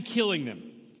actually killing them.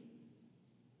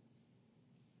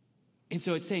 And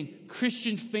so it's saying,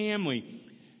 Christian family,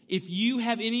 if you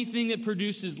have anything that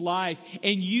produces life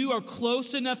and you are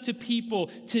close enough to people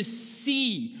to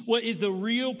see what is the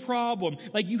real problem,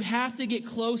 like you have to get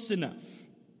close enough.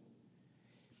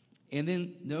 And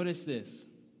then notice this.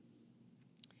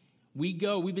 We've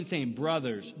been saying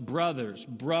brothers,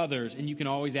 and you can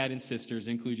always add in sisters,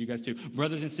 includes you guys too.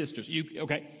 Brothers and sisters,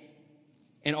 okay?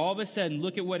 And all of a sudden,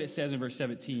 look at what it says in verse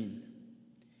 17.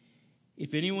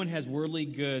 If anyone has worldly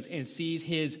goods and sees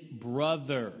his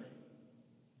brother,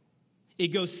 it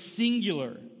goes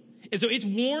singular. And so it's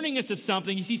warning us of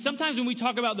something. You see, sometimes when we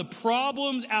talk about the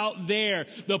problems out there,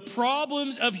 the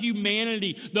problems of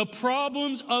humanity, the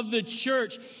problems of the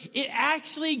church, it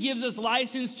actually gives us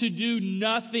license to do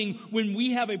nothing when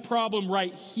we have a problem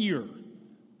right here.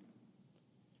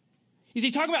 You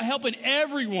see, talk about helping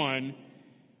everyone,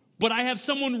 but I have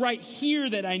someone right here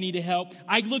that I need to help.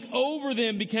 I look over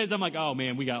them because I'm like, oh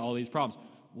man, we got all these problems.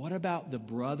 What about the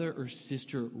brother or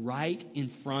sister right in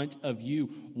front of you?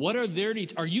 What are their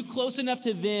needs? Are you close enough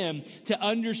to them to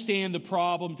understand the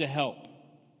problem to help?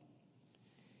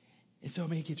 And so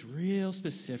it gets real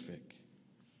specific.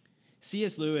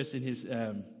 C.S. Lewis in his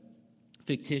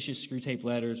fictitious screw tape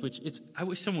letters, which I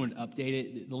wish someone would update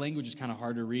it. The language is kind of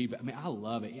hard to read, but I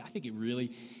love it. I think it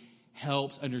really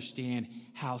helps understand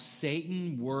how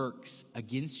Satan works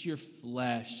against your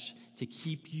flesh to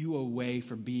keep you away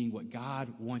from being what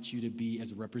God wants you to be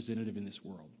as a representative in this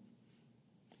world.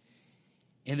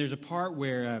 And there's a part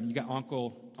where you got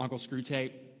Uncle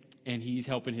Screwtape, and he's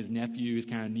helping his nephew, his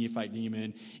kind of neophyte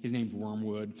demon. His name's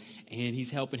Wormwood. And he's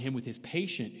helping him with his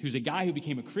patient, who's a guy who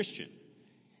became a Christian.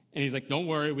 And he's like, don't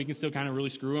worry, we can still kind of really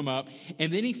screw him up.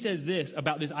 And then he says this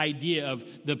about this idea of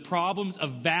the problems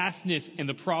of vastness and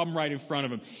the problem right in front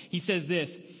of him. He says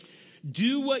this,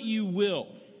 do what you will.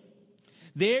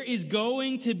 There is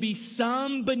going to be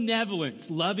some benevolence,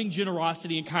 loving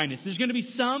generosity and kindness. There's going to be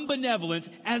some benevolence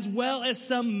as well as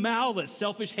some malice,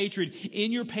 selfish hatred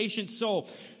in your patient soul.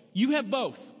 You have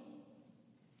both.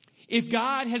 If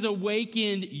God has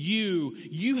awakened you,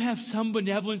 you have some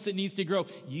benevolence that needs to grow.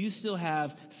 You still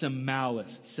have some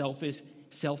malice,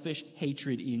 selfish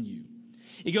hatred in you.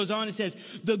 It goes on and says,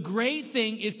 the great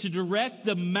thing is to direct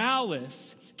the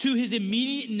malice to his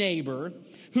immediate neighbor,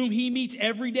 whom he meets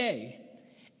every day,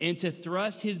 and to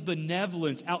thrust his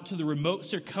benevolence out to the remote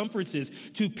circumferences,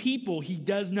 to people he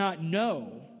does not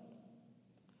know.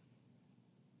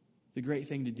 The great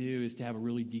thing to do is to have a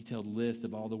really detailed list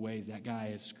of all the ways that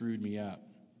guy has screwed me up,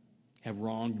 have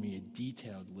wronged me, a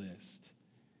detailed list.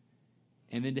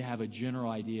 And then to have a general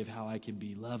idea of how I can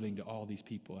be loving to all these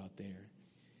people out there.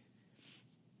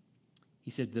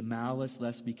 He said, the malice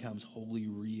thus becomes wholly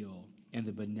real, and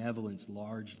the benevolence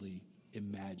largely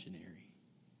imaginary.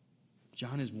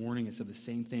 John is warning us of the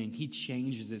same thing. He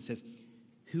changes it, says,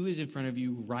 who is in front of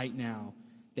you right now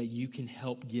that you can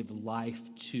help give life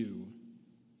to?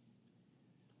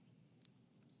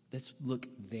 Let's look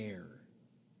there.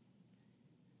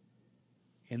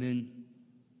 And then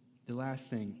the last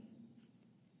thing,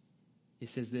 it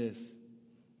says this,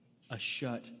 a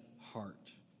shut heart.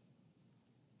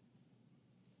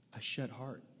 A shut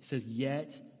heart. It says,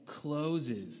 yet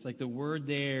closes. Like the word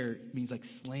there means like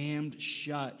slammed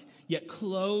shut. Yet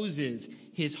closes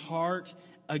his heart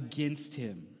against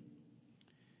him.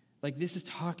 Like this is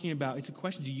talking about, it's a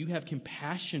question, do you have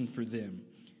compassion for them?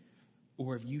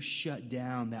 Or have you shut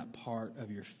down that part of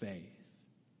your faith?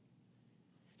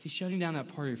 See, shutting down that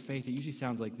part of your faith, it usually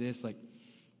sounds like this, like,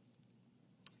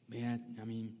 man, I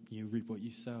mean, you reap what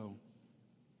you sow.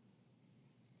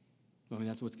 I mean,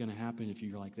 that's what's going to happen if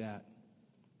you're like that.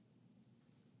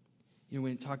 You know,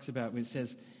 when it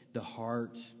says the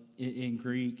heart in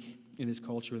Greek, in this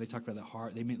culture, where they talk about the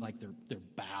heart, they meant like their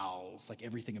bowels, like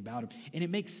everything about them. And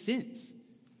it makes sense.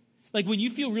 Like when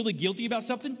you feel really guilty about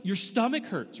something, your stomach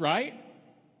hurts, right?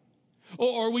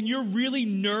 Or when you're really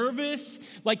nervous,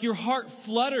 like your heart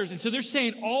flutters. And so they're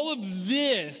saying all of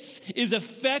this is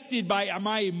affected by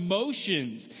my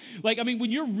emotions. Like, I mean,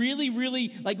 when you're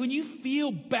really, like when you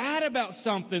feel bad about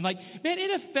something, like, man,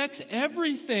 it affects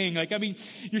everything. Like, I mean,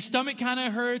 your stomach kind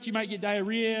of hurts. You might get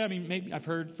diarrhea. I mean, maybe I've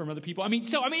heard from other people.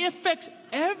 It affects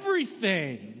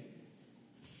everything.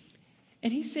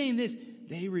 And he's saying this.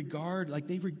 They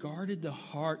regarded the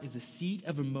heart as a seat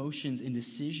of emotions and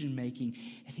decision making.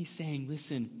 And he's saying,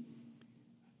 listen,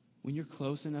 when you're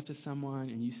close enough to someone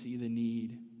and you see the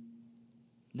need,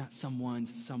 not someone,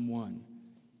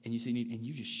 and you see need, and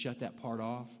you just shut that part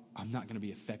off, I'm not going to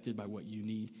be affected by what you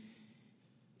need.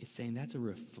 It's saying that's a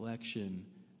reflection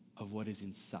of what is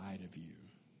inside of you.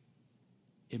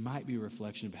 It might be a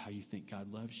reflection of how you think God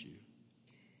loves you.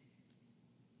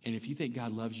 And if you think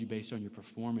God loves you based on your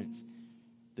performance,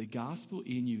 the gospel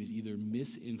in you is either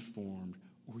misinformed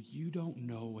or you don't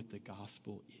know what the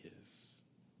gospel is.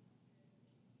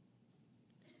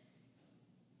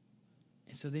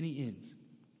 And so then he ends.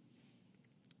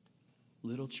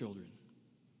 Little children.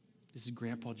 This is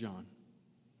Grandpa John,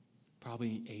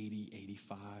 probably 80,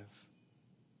 85.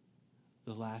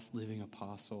 The last living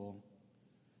apostle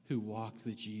who walked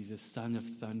with Jesus, son of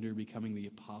thunder, becoming the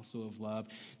apostle of love.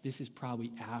 This is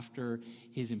probably after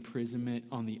his imprisonment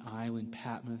on the island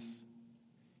Patmos.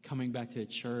 Coming back to a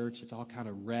church, it's all kind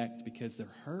of wrecked because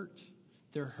they're hurt.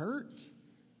 They're hurt.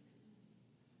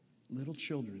 Little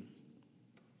children,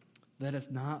 let us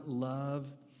not love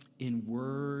in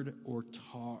word or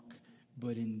talk,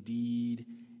 but in deed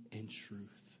and truth.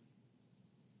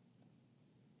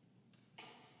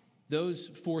 Those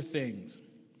four things,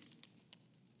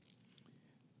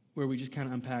 where we just kind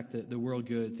of unpack the world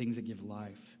good, things that give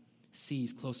life.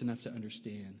 Sees, close enough to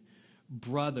understand.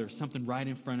 Brother, something right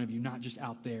in front of you, not just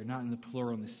out there, not in the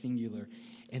plural, in the singular.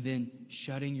 And then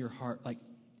shutting your heart. Like,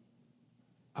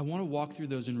 I want to walk through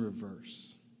those in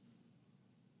reverse.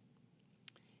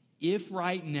 If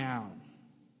right now,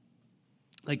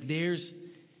 like there's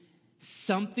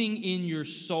something in your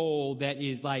soul that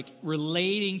is like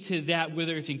relating to that,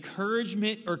 whether it's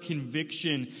encouragement or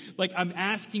conviction, like I'm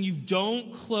asking you,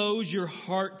 don't close your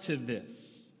heart to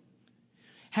this.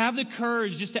 Have the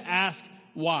courage just to ask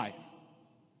why.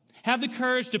 Have the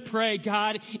courage to pray,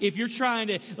 God, if you're trying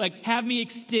to have me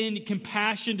extend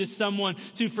compassion to someone,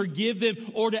 to forgive them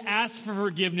or to ask for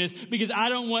forgiveness because I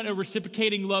don't want a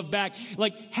reciprocating love back.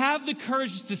 Have the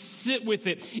courage to sit with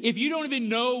it. If you don't even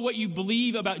know what you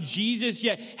believe about Jesus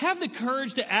yet, have the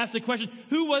courage to ask the question,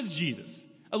 who was Jesus?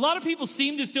 A lot of people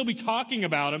seem to still be talking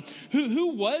about him.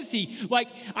 Who was he?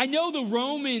 I know the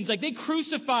Romans, they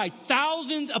crucified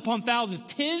thousands upon thousands,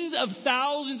 tens of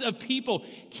thousands of people.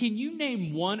 Can you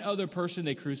name one other person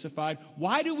they crucified?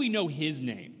 Why do we know his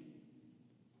name?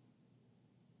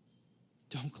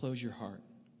 Don't close your heart.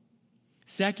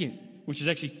 Second, which is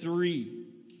actually 3,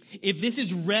 if this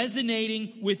is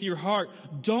resonating with your heart,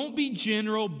 don't be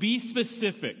general, be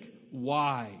specific.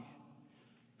 Why?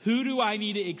 Who do I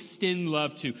need to extend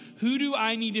love to? Who do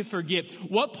I need to forgive?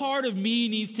 What part of me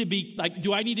needs to be,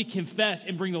 do I need to confess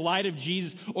and bring the light of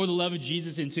Jesus or the love of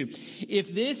Jesus into?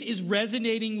 If this is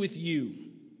resonating with you,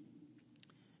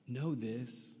 know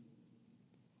this.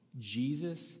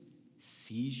 Jesus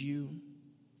sees you.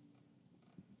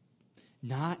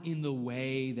 Not in the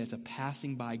way that's a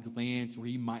passing by glance where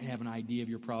he might have an idea of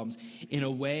your problems. In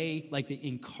a way, like the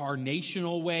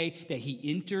incarnational way that he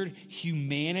entered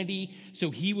humanity so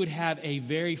he would have a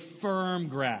very firm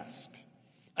grasp,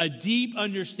 a deep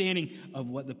understanding of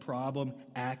what the problem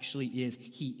actually is.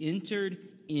 He entered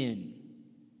in.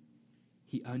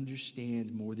 He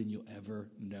understands more than you'll ever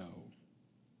know.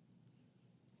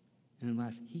 And then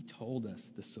last, he told us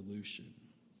the solution.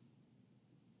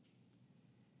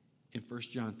 In 1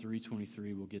 John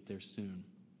 3:23, we'll get there soon.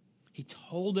 He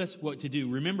told us what to do.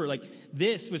 Remember,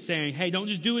 this was saying, hey, don't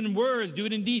just do it in words, do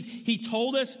it in deeds. He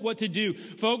told us what to do.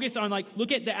 Focus on,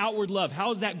 look at the outward love.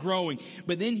 How is that growing?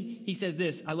 But then he says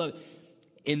this, I love it.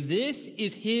 And this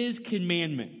is his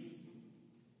commandment.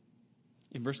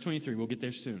 In verse 23, we'll get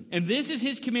there soon. And this is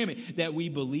his commandment, that we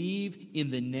believe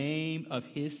in the name of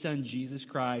his Son, Jesus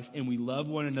Christ, and we love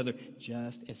one another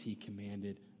just as he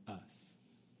commanded us.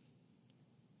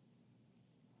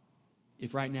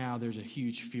 If right now there's a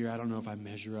huge fear, I don't know if I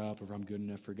measure up or if I'm good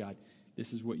enough for God,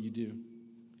 this is what you do.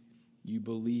 You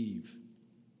believe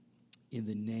in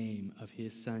the name of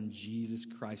his Son, Jesus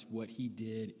Christ. What he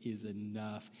did is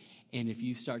enough. And if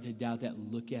you start to doubt that,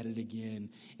 look at it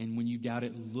again. And when you doubt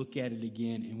it, look at it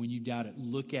again. And when you doubt it,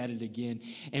 look at it again.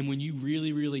 And when you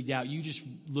really, really doubt, you just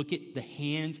look at the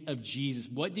hands of Jesus.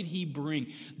 What did he bring?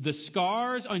 The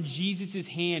scars on Jesus'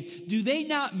 hands, do they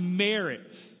not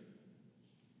merit?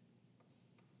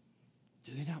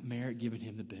 Do they not merit giving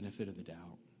him the benefit of the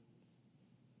doubt?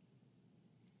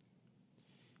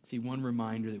 See, one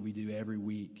reminder that we do every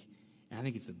week, and I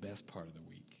think it's the best part of the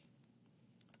week,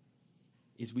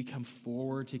 is we come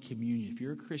forward to communion. If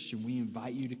you're a Christian, we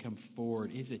invite you to come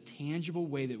forward. It's a tangible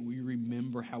way that we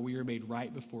remember how we are made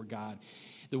right before God.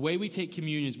 The way we take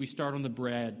communion is we start on the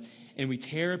bread and we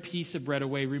tear a piece of bread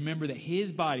away. Remember that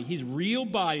his body, his real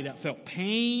body that felt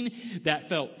pain, that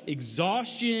felt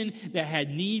exhaustion, that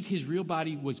had needs, his real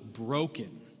body was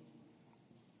broken.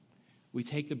 We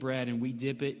take the bread and we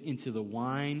dip it into the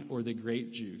wine or the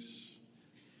grape juice.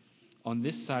 On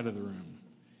this side of the room,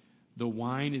 the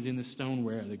wine is in the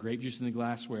stoneware, the grape juice in the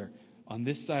glassware. On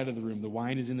this side of the room, the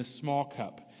wine is in the small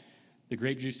cup. The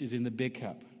grape juice is in the big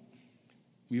cup.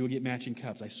 We will get matching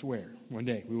cups, I swear. One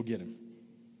day we will get them.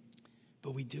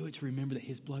 But we do it to remember that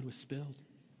his blood was spilled.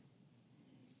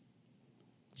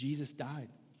 Jesus died.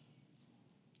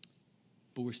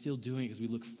 But we're still doing it as we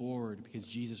look forward because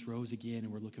Jesus rose again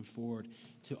and we're looking forward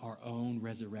to our own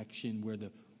resurrection where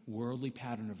the worldly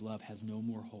pattern of love has no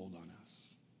more hold on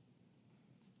us.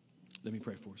 Let me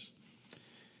pray for us.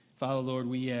 Father, Lord,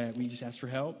 we just ask for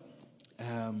help.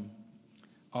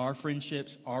 Our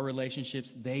friendships, our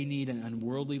relationships, they need an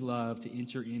unworldly love to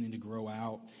enter in and to grow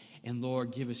out. And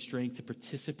Lord, give us strength to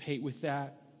participate with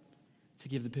that, to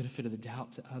give the benefit of the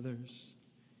doubt to others,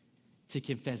 to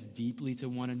confess deeply to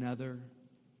one another.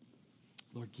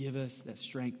 Lord, give us that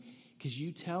strength because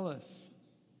you tell us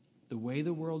the way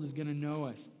the world is going to know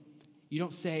us. You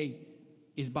don't say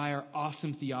is by our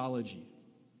awesome theology.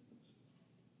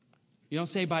 You don't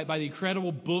say by the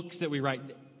incredible books that we write.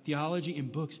 Theology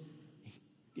and books,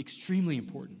 extremely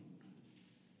important.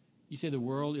 You say the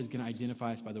world is going to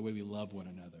identify us by the way we love one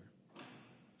another.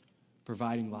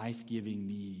 Providing life-giving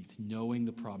needs, knowing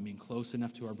the problem, being close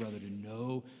enough to our brother to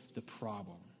know the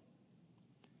problem,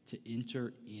 to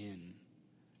enter in,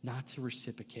 not to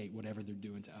reciprocate whatever they're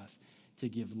doing to us, to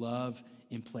give love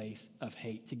in place of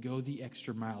hate, to go the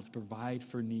extra mile, to provide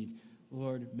for needs.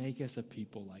 Lord, make us a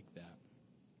people like that.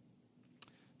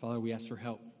 Father, we ask for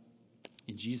help.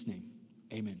 In Jesus' name,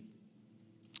 amen.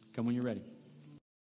 Come when you're ready.